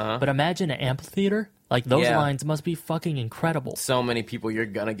people. But imagine an amphitheater. Like those Yeah. lines must be fucking incredible. So many people, you're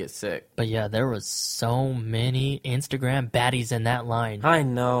gonna get sick. But yeah, there was so many Instagram baddies in that line. I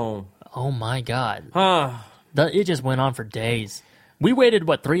know. Oh my god. Huh. It just went on for days. We waited,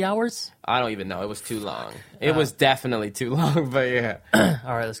 3 hours? I don't even know. It was too long. It was definitely too long, but yeah.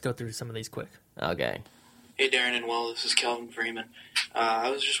 All right, let's go through some of these quick. Okay. Hey, Darren and Will, this is Kelvin Freeman. I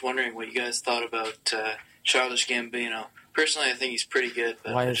was just wondering what you guys thought about Childish Gambino. Personally, I think he's pretty good,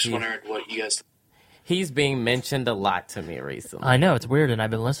 but Why I is just he- wondered what you guys. He's being mentioned a lot to me recently. I know it's weird, and I've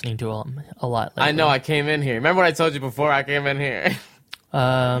been listening to him a lot lately. I know. I came in here. Remember what I told you before I came in here?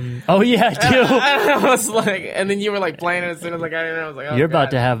 Oh yeah, I do. I was like, and then you were like playing it as soon as I got in there. I was like, oh, You're about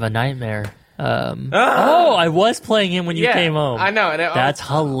God. to have a nightmare. Oh, I was playing him when you Yeah, came home. I know. And That's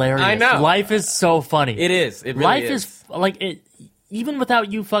hilarious. I know. Life is so funny. It is. It really Life is. is like it. Even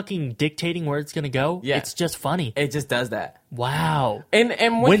without you fucking dictating where it's gonna go, Yeah. it's just funny. It just does that. Wow. And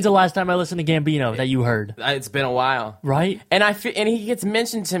When's the last time I listened to Gambino that you heard? it's been a while, Right? and and he gets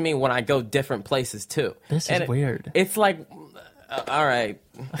mentioned to me when I go different places too. This is And weird. It's like, all right,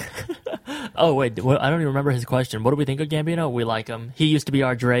 Oh wait, I don't even remember his question. What do we think of Gambino? We like him. He used to be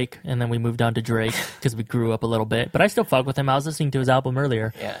our Drake, and then we moved on to Drake because we grew up a little bit. But I still fuck with him. I was listening to his album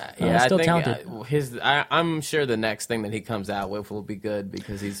earlier. yeah, He's still I think talented. I'm sure the next thing that he comes out with will be good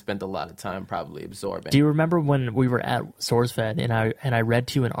because he's spent a lot of time probably absorbing. Do you remember when we were at SourceFed and I read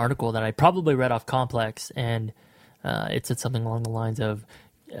to you an article that I probably read off Complex, and it said something along the lines of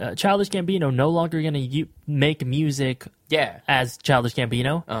Childish Gambino no longer going to make music Yeah, as Childish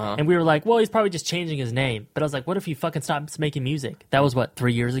Gambino. Uh-huh. And we were like, well, he's probably just changing his name. But I was like, what if he fucking stops making music? That was what,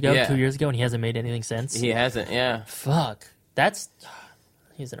 3 years ago, Yeah. 2 years ago, and he hasn't made anything since. he hasn't. Yeah, Fuck,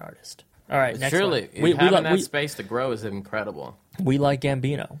 he's an artist. All right, next surely one. having that space to grow is incredible. We like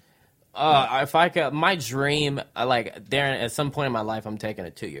Gambino. If I could, my dream, like Darren, at some point in my life, I'm taking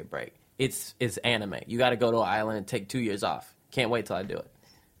a 2-year break. It's anime. You got to go to an island and take 2 years off. Can't wait till I do it.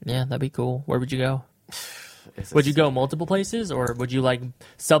 Yeah, that'd be cool. Where would you go? It's Would you go multiple places, or would you like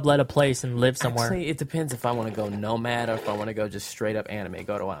sublet a place and live somewhere? Actually, it depends if I want to go nomad or if I want to go just straight up anime.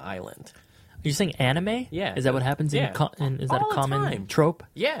 Go to an island. Are you saying anime? Yeah. Is that what happens Yeah. Is that All a the common time. trope?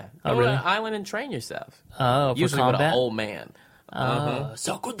 Yeah, Oh, go really? to an island and train yourself. Oh, for Usually combat? with an old man.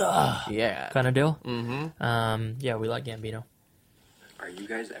 Sakuda Yeah. kind of deal. Mm-hmm. Yeah, we like Gambino. Are you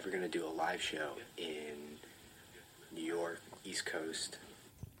guys ever going to do a live show in New York, East Coast?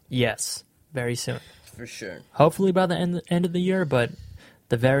 Yes, very soon. For sure. Hopefully by the end of the year, but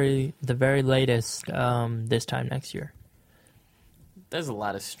the very latest this time next year. There's a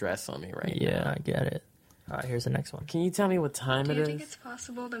lot of stress on me right now. Yeah, I get it. All right, here's the next one. Can you tell me what time Do it you is? think it's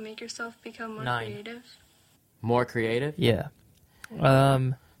possible to make yourself become more 9. creative? More creative? Yeah.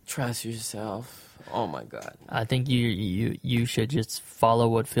 Trust yourself. Oh my God. I think you should just follow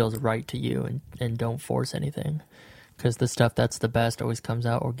what feels right to you and don't force anything, because the stuff that's the best always comes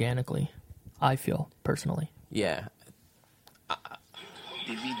out organically. I feel personally. Yeah.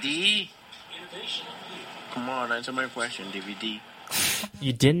 DVD. Come on, answer my question. DVD.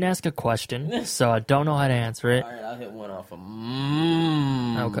 You didn't ask a question, so I don't know how to answer it. All right, I'll hit one off of.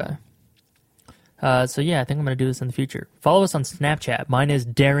 Okay. So yeah, I think I'm gonna do this in the future. Follow us on Snapchat. Mine is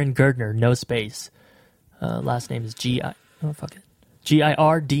Darren Girdner, no space. Last name is Girdner.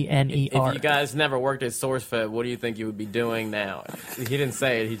 If you guys never worked at SourceFed, what do you think you would be doing now? He didn't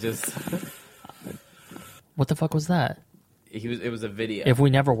say it. He just. What the fuck was that? It was a video. If we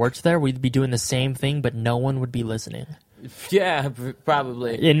never worked there, we'd be doing the same thing, but no one would be listening. Yeah,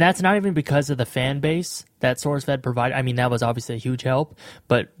 probably. And that's not even because of the fan base that SourceFed provided. I mean, that was obviously a huge help,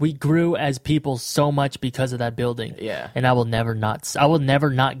 but we grew as people so much because of that building. Yeah. And I will never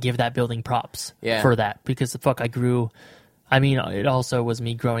not give that building props for that, because the fuck I grew. I mean, it also was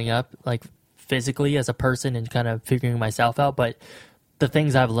me growing up, like, physically as a person and kind of figuring myself out, but the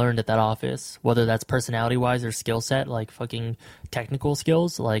things I've learned at that office, whether that's personality-wise or skill set, like fucking technical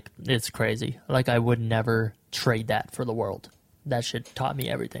skills, like, it's crazy. Like, I would never trade that for the world. That shit taught me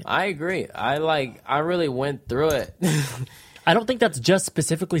everything. I agree. I really went through it. I don't think that's just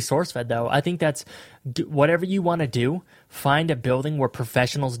specifically SourceFed, though. I think that's whatever you want to do, find a building where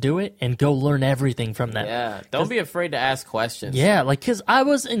professionals do it and go learn everything from them. Yeah, don't be afraid to ask questions. Yeah, like, because I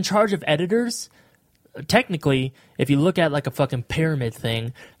was in charge of editors. Technically, if you look at like a fucking pyramid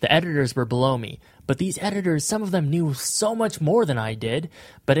thing, the editors were below me. But these editors, some of them knew so much more than I did.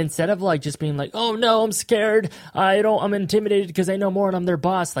 But instead of like just being like, oh no, I'm scared, I'm intimidated because I know more and I'm their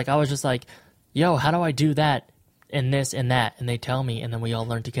boss, like I was just like, yo, how do I do that and this and that? And they tell me, and then we all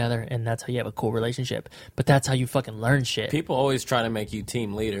learn together, and that's how you have a cool relationship. But that's how you fucking learn shit. People always try to make you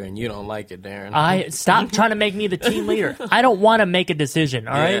team leader, and you don't like it, Darren. Stop trying to make me the team leader. I don't want to make a decision,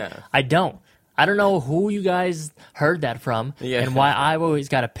 all right? Yeah. I don't. I don't know who you guys heard that from, and why I've always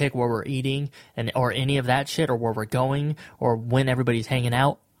got to pick where we're eating or any of that shit, or where we're going, or when everybody's hanging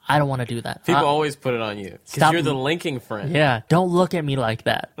out. I don't want to do that. People always put it on you because you're the linking friend. Yeah, don't look at me like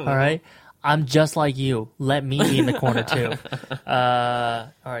that, all right? I'm just like you. Let me be in the corner, too.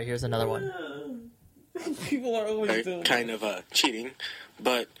 All right, here's another one. People are always doing kind of cheating.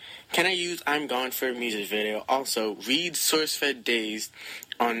 But can I use I'm Gone for a music video? Also, read SourceFed Days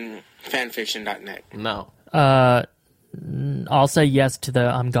on fanfiction.net. No. I'll say yes to the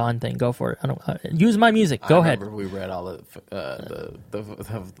I'm Gone thing. Go for it. I don't use my music. Go ahead. We read all of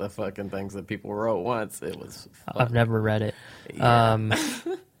the fucking things that people wrote once. It was fun. I've never read it. Yeah.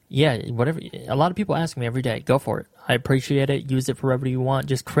 Yeah, whatever. A lot of people ask me every day. Go for it. I appreciate it. Use it for whatever you want.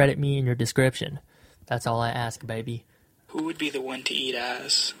 Just credit me in your description. That's all I ask, baby. Who would be the one to eat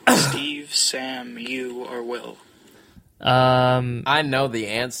ass? Steve, Sam, you, or Will? I know the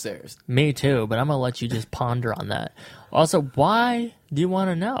answers. Me too, but I'm gonna let you just ponder on that. Also, why do you want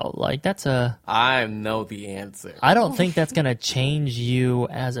to know? Like, I know the answer. I don't think that's gonna change you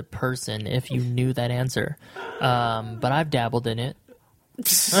as a person if you knew that answer. But I've dabbled in it.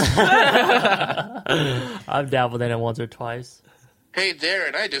 I've dabbled in it once or twice. Hey,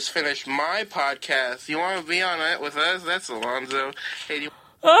 Darren, I just finished my podcast. You want to be on it with us? That's Alonzo. Hey,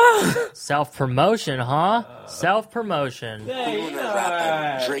 Self-promotion, huh? Self-promotion. Who wanna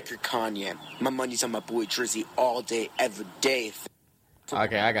rap on Drake or Kanye? My money's on my boy Drizzy all day, every day.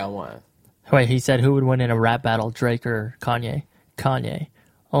 Okay, I got one. Wait, he said who would win in a rap battle, Drake or Kanye? Kanye.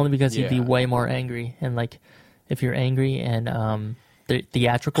 Only because he'd be way more angry. And, like, if you're angry and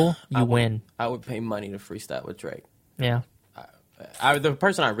theatrical, you win. I would pay money to freestyle with Drake. Yeah. The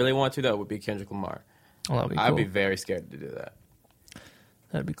person I really want to, though, would be Kendrick Lamar. Oh, that'd be cool. I'd be very scared to do that.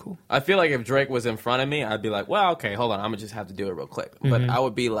 That'd be cool. I feel like if Drake was in front of me, I'd be like, well, okay, hold on. I'm going to just have to do it real quick. Mm-hmm. But I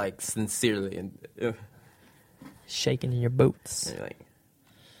would be, like, sincerely and shaking in your boots. Like,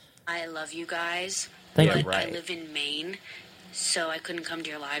 I love you guys. Thank but you. I live in Maine, so I couldn't come to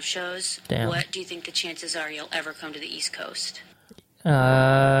your live shows. Damn. What do you think the chances are you'll ever come to the East Coast?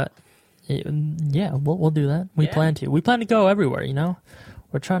 Yeah, we'll do that. We plan to. We plan to go everywhere. You know,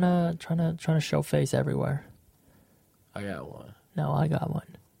 we're trying to show face everywhere. I got one. No, I got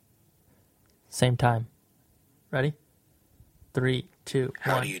one. Same time. Ready? 3, 2, 1.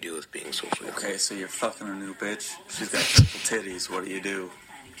 How do you deal with being socially awkward? Okay, so you're fucking a new bitch. She's got triple titties. What do you do?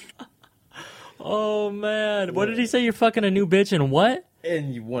 Oh man, what did he say? You're fucking a new bitch and what?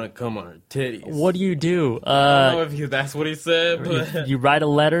 And you want to come on her titties. What do you do? I don't know if that's what he said, but you write a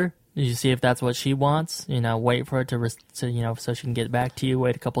letter. You see if that's what she wants. You know, wait for it to so she can get back to you.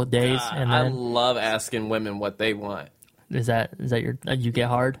 Wait a couple of days, and I then love asking women what they want. Is that you get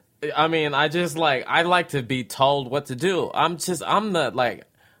hard? I mean, I like to be told what to do. I'm the like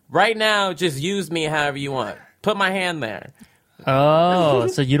right now. Just use me however you want. Put my hand there. Oh,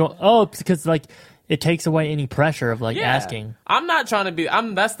 so you don't? Oh, because like it takes away any pressure of like asking. I'm not trying to be.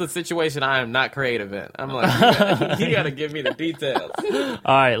 That's the situation I am not creative in. I'm like, you gotta give me the details.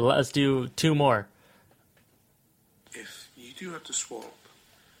 All right, let's do 2 more. If you do have to swap,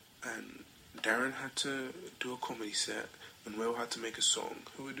 and Darren had to do a comedy set, and Will had to make a song,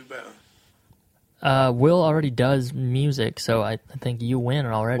 who would do better? Will already does music, so I think you win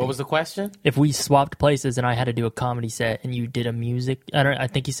already. What was the question? If we swapped places and I had to do a comedy set and you did a music, I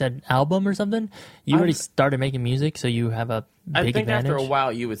think you said album or something. You already started making music, so you have a big I think advantage. after a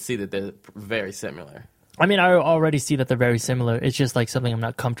while you would see that they're very similar. I mean, I already see that they're very similar. It's just like something I'm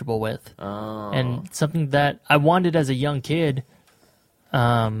not comfortable with, and something that I wanted as a young kid.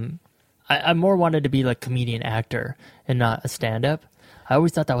 I more wanted to be like comedian actor and not a stand-up. I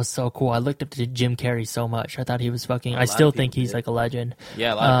always thought that was so cool. I looked up to Jim Carrey so much. I thought he was fucking. I still think he's like a legend.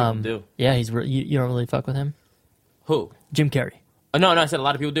 Yeah, a lot of people do. Yeah, he's. You don't really fuck with him. Who? Jim Carrey. Oh, no, I said a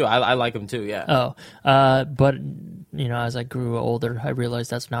lot of people do. I like him too. Yeah. Oh, but you know, as I grew older, I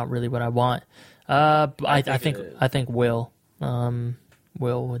realized that's not really what I want. I think Will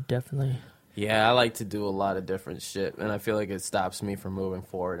would definitely. Yeah, I like to do a lot of different shit, and I feel like it stops me from moving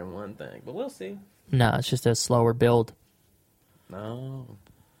forward in one thing. But we'll see. No, it's just a slower build. No.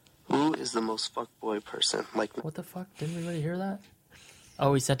 Who is the most fuckboy person? Like, what the fuck? Didn't we really hear that?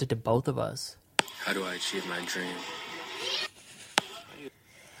 Oh, he sent it to both of us. How do I achieve my dream?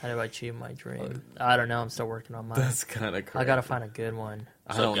 How do I achieve my dream? I don't know. I'm still working on mine. That's kind of crazy. I gotta find a good one.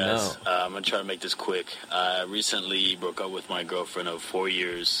 I don't know. I'm gonna try to make this quick. I recently broke up with my girlfriend of 4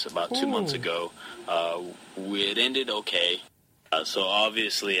 years about 2 months ago. It ended okay. So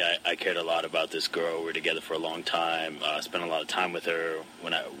obviously I cared a lot about this girl. We were together for a long time. Spent a lot of time with her.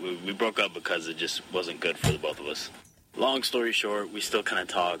 We broke up because it just wasn't good for the both of us. Long story short, we still kind of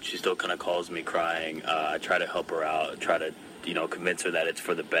talk. She still kind of calls me crying. I try to help her out. Try to, convince her that it's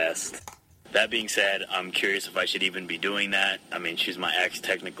for the best. That being said, I'm curious if I should even be doing that. I mean, she's my ex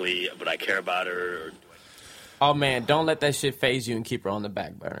technically, but I care about her. Oh man, don't let that shit phase you and keep her on the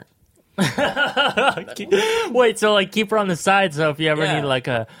back burner. Wait, so like keep her on the side so if you ever need like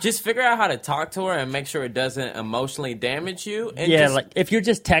a... Just figure out how to talk to her and make sure it doesn't emotionally damage you. And yeah, just, like if you're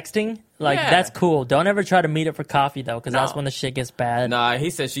just texting, like that's cool. Don't ever try to meet up for coffee though, because that's when the shit gets bad. Nah, he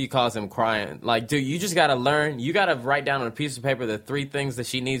says she calls him crying. Like, dude, you just gotta learn. You gotta write down on a piece of paper the 3 things that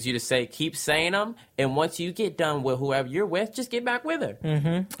she needs you to say. Keep saying them, and once you get done with whoever you're with, just get back with her.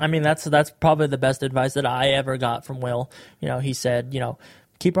 Mm-hmm. I mean, that's probably the best advice that I ever got from Will. You know, he said, you know,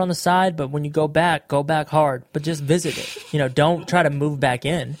 keep her on the side, but when you go back hard. But just visit it. You know, don't try to move back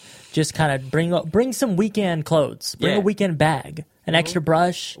in. Just kind of bring some weekend clothes. Bring a weekend bag. An extra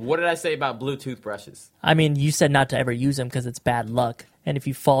brush. What did I say about Bluetooth brushes? I mean, you said not to ever use them because it's bad luck. And if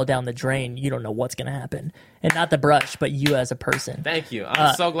you fall down the drain, you don't know what's going to happen. And not the brush, but you as a person. Thank you.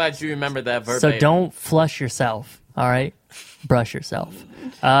 I'm so glad you remembered that verbatim. So don't flush yourself, all right? Brush yourself.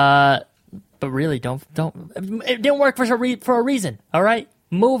 But really, don't. It didn't work for a reason, all right?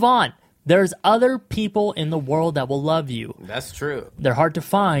 Move on. There's other people in the world that will love you. That's true. They're hard to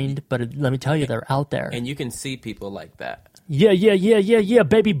find, but let me tell you, they're out there. And you can see people like that. Yeah,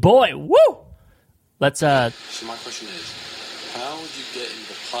 baby boy. Woo! Let's, So my question is, how would you get in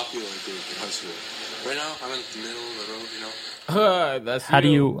the popular group in high school? Right now, I'm in the middle of the road, you know? That's how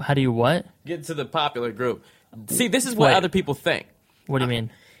do you what? Get to the popular group. See, this is what other people think. What do you mean?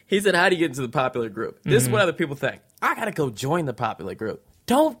 He said, how do you get into the popular group? This is what other people think. I gotta go join the popular group.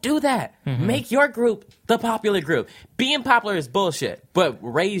 Don't do that. Make your group the popular group. Being popular is bullshit, but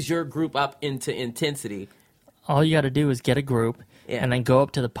raise your group up into intensity. All you got to do is get a group and then go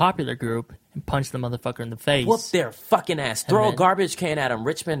up to the popular group and punch the motherfucker in the face. Whoop their fucking ass. Throw a garbage can at them,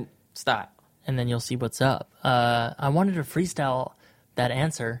 Richmond style. And then you'll see what's up. I wanted to freestyle that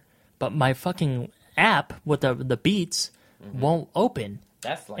answer, but my fucking app with the beats won't open.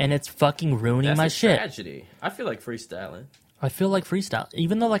 And it's fucking ruining my shit. That's a tragedy. I feel like freestyling. I feel like freestyle.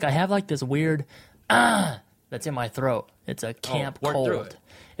 Even though like I have like this weird that's in my throat. It's a camp cold.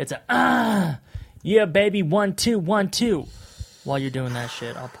 It's a yeah, baby, 1 2 1 2. While you're doing that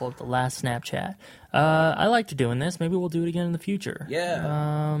shit, I'll pull up the last Snapchat. I liked doing this. Maybe we'll do it again in the future.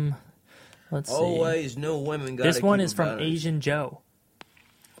 Yeah. Let's see. Always no women got This one is from Asian Joe.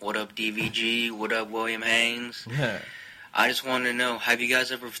 What up, DVG? What up, William Haynes? I just wanted to know, have you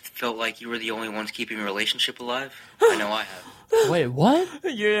guys ever felt like you were the only ones keeping your relationship alive? I know I have. Wait, what?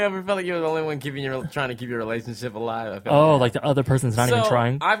 You ever felt like you were the only one trying to keep your relationship alive? Like the other person's not even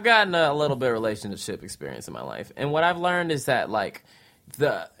trying? I've gotten a little bit of relationship experience in my life. And what I've learned is that, like,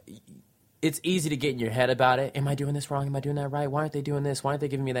 it's easy to get in your head about it. Am I doing this wrong? Am I doing that right? Why aren't they doing this? Why aren't they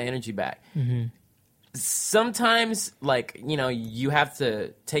giving me that energy back? Sometimes, like, you know, you have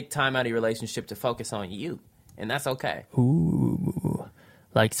to take time out of your relationship to focus on you. And that's okay. Ooh.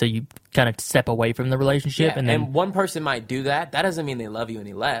 Like, so you kind of step away from the relationship. Yeah, and then one person might do that. That doesn't mean they love you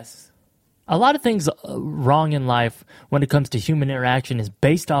any less. A lot of things wrong in life when it comes to human interaction is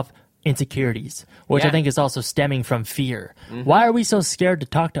based off insecurities, which I think is also stemming from fear. Why are we so scared to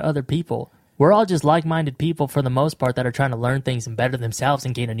talk to other people? We're all just like-minded people for the most part that are trying to learn things and better themselves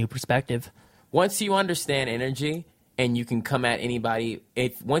and gain a new perspective. Once you understand energy and you can come at anybody,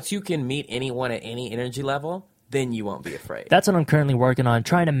 once you can meet anyone at any energy level, then you won't be afraid. That's what I'm currently working on,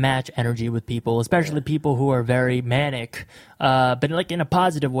 trying to match energy with people, especially people who are very manic, but like in a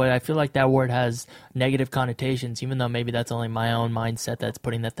positive way. I feel like that word has negative connotations, even though maybe that's only my own mindset that's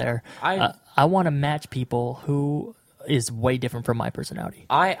putting that there. I want to match people who is way different from my personality.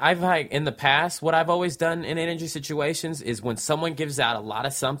 I've like in the past, what I've always done in energy situations is when someone gives out a lot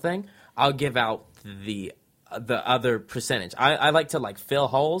of something, I'll give out the other percentage. I like to like fill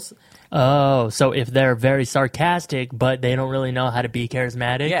holes. Oh, so if they're very sarcastic, but they don't really know how to be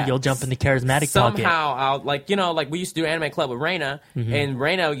charismatic, you'll jump in the charismatic pocket. Somehow, I'll like we used to do Anime Club with Reina, and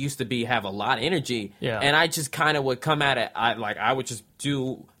Reina used to have a lot of energy, and I just kind of would come at it. I would just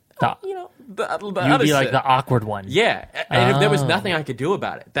do, the you'd other be like shit. the awkward one. Yeah, and if there was nothing I could do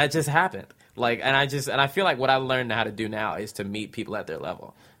about it. That just happened. And I feel like what I learned how to do now is to meet people at their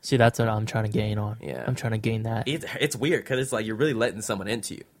level. See, that's what I'm trying to gain on. Yeah. I'm trying to gain that. It's weird because it's like you're really letting someone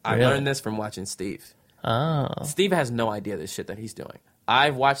into you. Really? I learned this from watching Steve. Oh. Steve has no idea this shit that he's doing.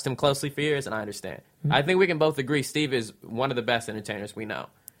 I've watched him closely for years, and I understand. I think we can both agree Steve is one of the best entertainers we know.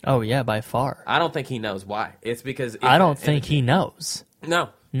 Oh, yeah, by far. I don't think he knows why. It's because... I don't think he knows. No.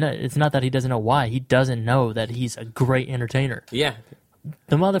 No, it's not that he doesn't know why. He doesn't know that he's a great entertainer. Yeah.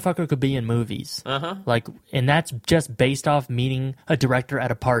 The motherfucker could be in movies. And that's just based off meeting a director at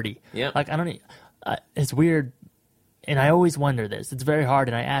a party. Yeah. Like, I don't... it's weird, and I always wonder this. It's very hard,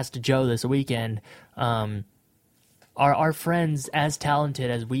 and I asked Joe this weekend, are our friends as talented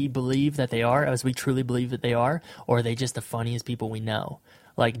as we believe that they are, as we truly believe that they are, or are they just the funniest people we know?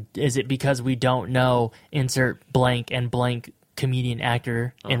 Like, is it because we don't know insert blank and blank comedian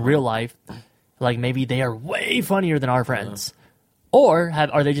actor in real life? Like, maybe they are way funnier than our friends. Or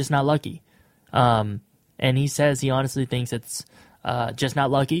are they just not lucky? And he says he honestly thinks it's just not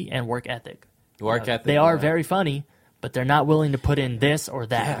lucky and work ethic. They are very funny, but they're not willing to put in this or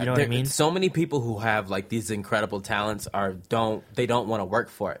that. Yeah, you know what I mean? So many people who have like these incredible talents don't want to work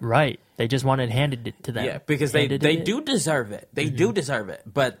for it. Right. They just want it handed to them. Yeah, because they do deserve it. They do deserve it.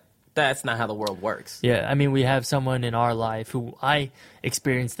 But that's not how the world works. Yeah, I mean, we have someone in our life who I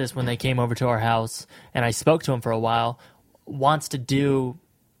experienced this when they came over to our house, and I spoke to him for a while, wants to do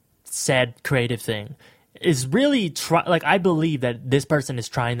said creative thing. Is really I believe that this person is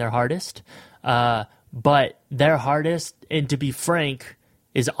trying their hardest, but their hardest, and to be frank,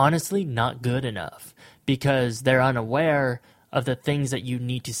 is honestly not good enough because they're unaware of the things that you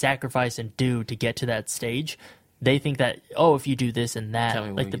need to sacrifice and do to get to that stage. They think that, if you do this and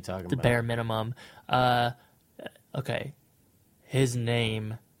that, like the bare minimum. Okay. His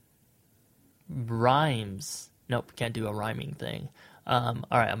name rhymes. Nope, can't do a rhyming thing. All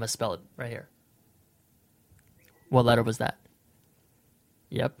right, I'm going to spell it right here. What letter was that?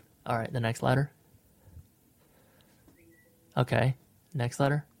 Yep. All right, the next letter. Okay, next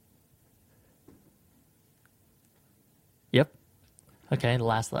letter. Yep. Okay, the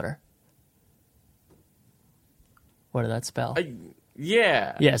last letter. What did that spell?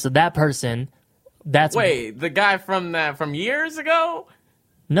 Yeah. Yeah, so that person, that's... Wait, the guy from years ago?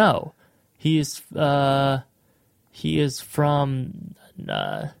 No. He is from...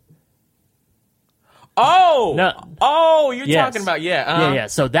 You're talking about, Yeah.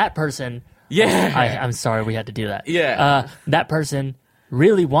 So that person... Yeah. I'm sorry we had to do that. Yeah. That person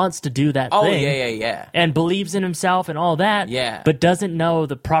really wants to do that thing. Yeah. And believes in himself and all that. Yeah. But doesn't know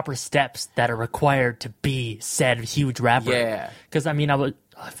the proper steps that are required to be said huge rapper. Yeah. Because, I mean,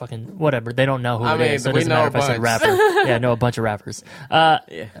 whatever. They don't know who it is, so it doesn't matter if I said rapper. Yeah, I know a bunch of rappers.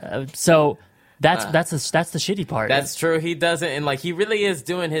 So... That's the shitty part. That's true. He doesn't, and like he really is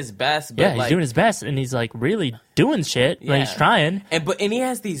doing his best. But he's doing his best, and he's like really doing shit. Yeah. Like he's trying, and he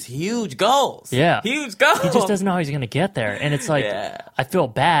has these huge goals. Yeah, huge goals. He just doesn't know how he's gonna get there, and it's like I feel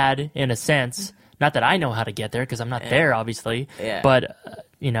bad in a sense. Not that I know how to get there because I'm not there, obviously. Yeah. But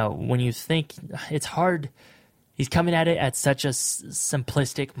when you think it's hard, he's coming at it at such a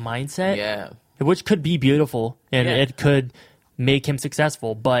simplistic mindset. Yeah, which could be beautiful, and it could make him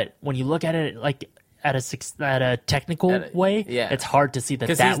successful, but when you look at it like at a technical way, it's hard to see that.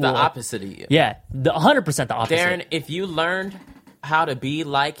 Because he's the opposite of you. Yeah, 100% the opposite. Darren, if you learned how to be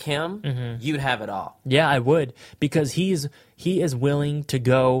like him, you'd have it all. Yeah, I would, because he is willing to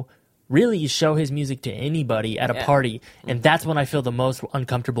go really show his music to anybody at a party, and that's when I feel the most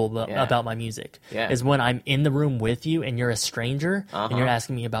uncomfortable about my music. Is when I'm in the room with you and you're a stranger and you're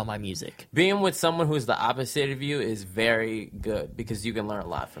asking me about my music. Being with someone who's the opposite of you is very good because you can learn a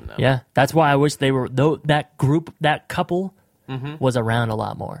lot from them. Yeah, that's why I wish they were that couple was around a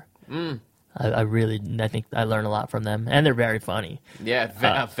lot more. I think I learned a lot from them, and they're very funny. Yeah,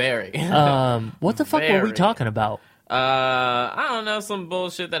 very. What the fuck were we talking about? I don't know, some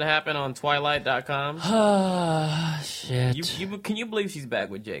bullshit that happened on Twilight.com. Shit. Can you believe she's back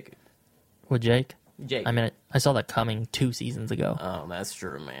with Jacob? With Jake? Jake. I mean, I saw that coming 2 seasons ago. Oh, that's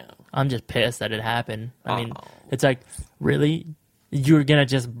true, man. I'm just pissed that it happened. I mean, it's like, really? You're gonna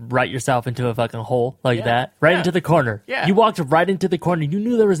just write yourself into a fucking hole like that? Right into the corner. Yeah. You walked right into the corner. You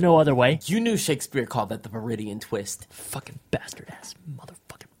knew there was no other way. You knew Shakespeare called that the Meridian twist. Fucking bastard-ass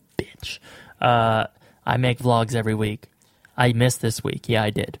motherfucking bitch. I make vlogs every week. I missed this week. Yeah, I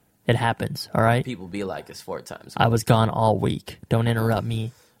did. It happens, all right? People be like this 4 times. I was gone all week. Don't interrupt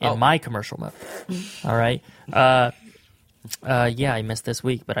me in my commercial mode. All right? Yeah, I missed this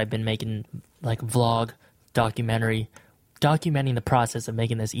week, but I've been making, like, vlog, documenting the process of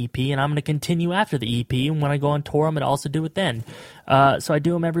making this EP, and I'm going to continue after the EP, and when I go on tour, I'm going to also do it then. So I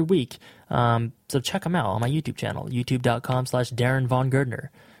do them every week. So check them out on my YouTube channel, youtube.com/Darren Von Girdner.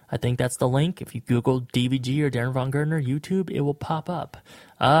 I think that's the link. If you Google DVG or Darren Von Girdner YouTube, it will pop up.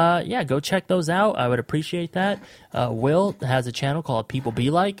 Go check those out. I would appreciate that. Will has a channel called People Be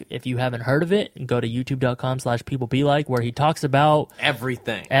Like. If you haven't heard of it, go to youtube.com/People Be Like, where he talks about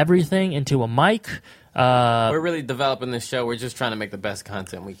everything into a mic. We're really developing this show. We're just trying to make the best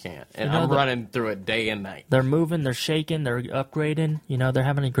content we can. And I'm running through it day and night. They're moving, they're shaking, they're upgrading. They're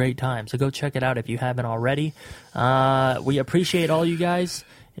having a great time. So go check it out if you haven't already. We appreciate all you guys.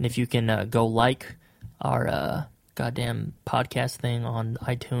 And if you can go like our goddamn podcast thing on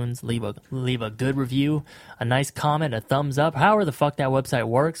iTunes, leave a good review, a nice comment, a thumbs up, however the fuck that website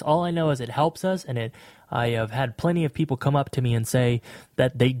works. All I know is it helps us, and I have had plenty of people come up to me and say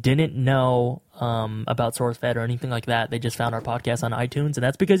that they didn't know about SourceFed or anything like that. They just found our podcast on iTunes, and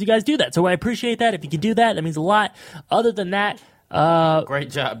that's because you guys do that. So I appreciate that. If you can do that, that means a lot. Other than that, great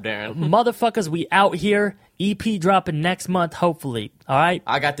job, Darren. Motherfuckers, we out here. EP dropping next month, hopefully. All right?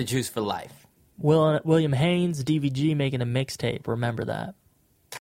 I got the juice for life. William Haynes, DVG, making a mixtape. Remember that.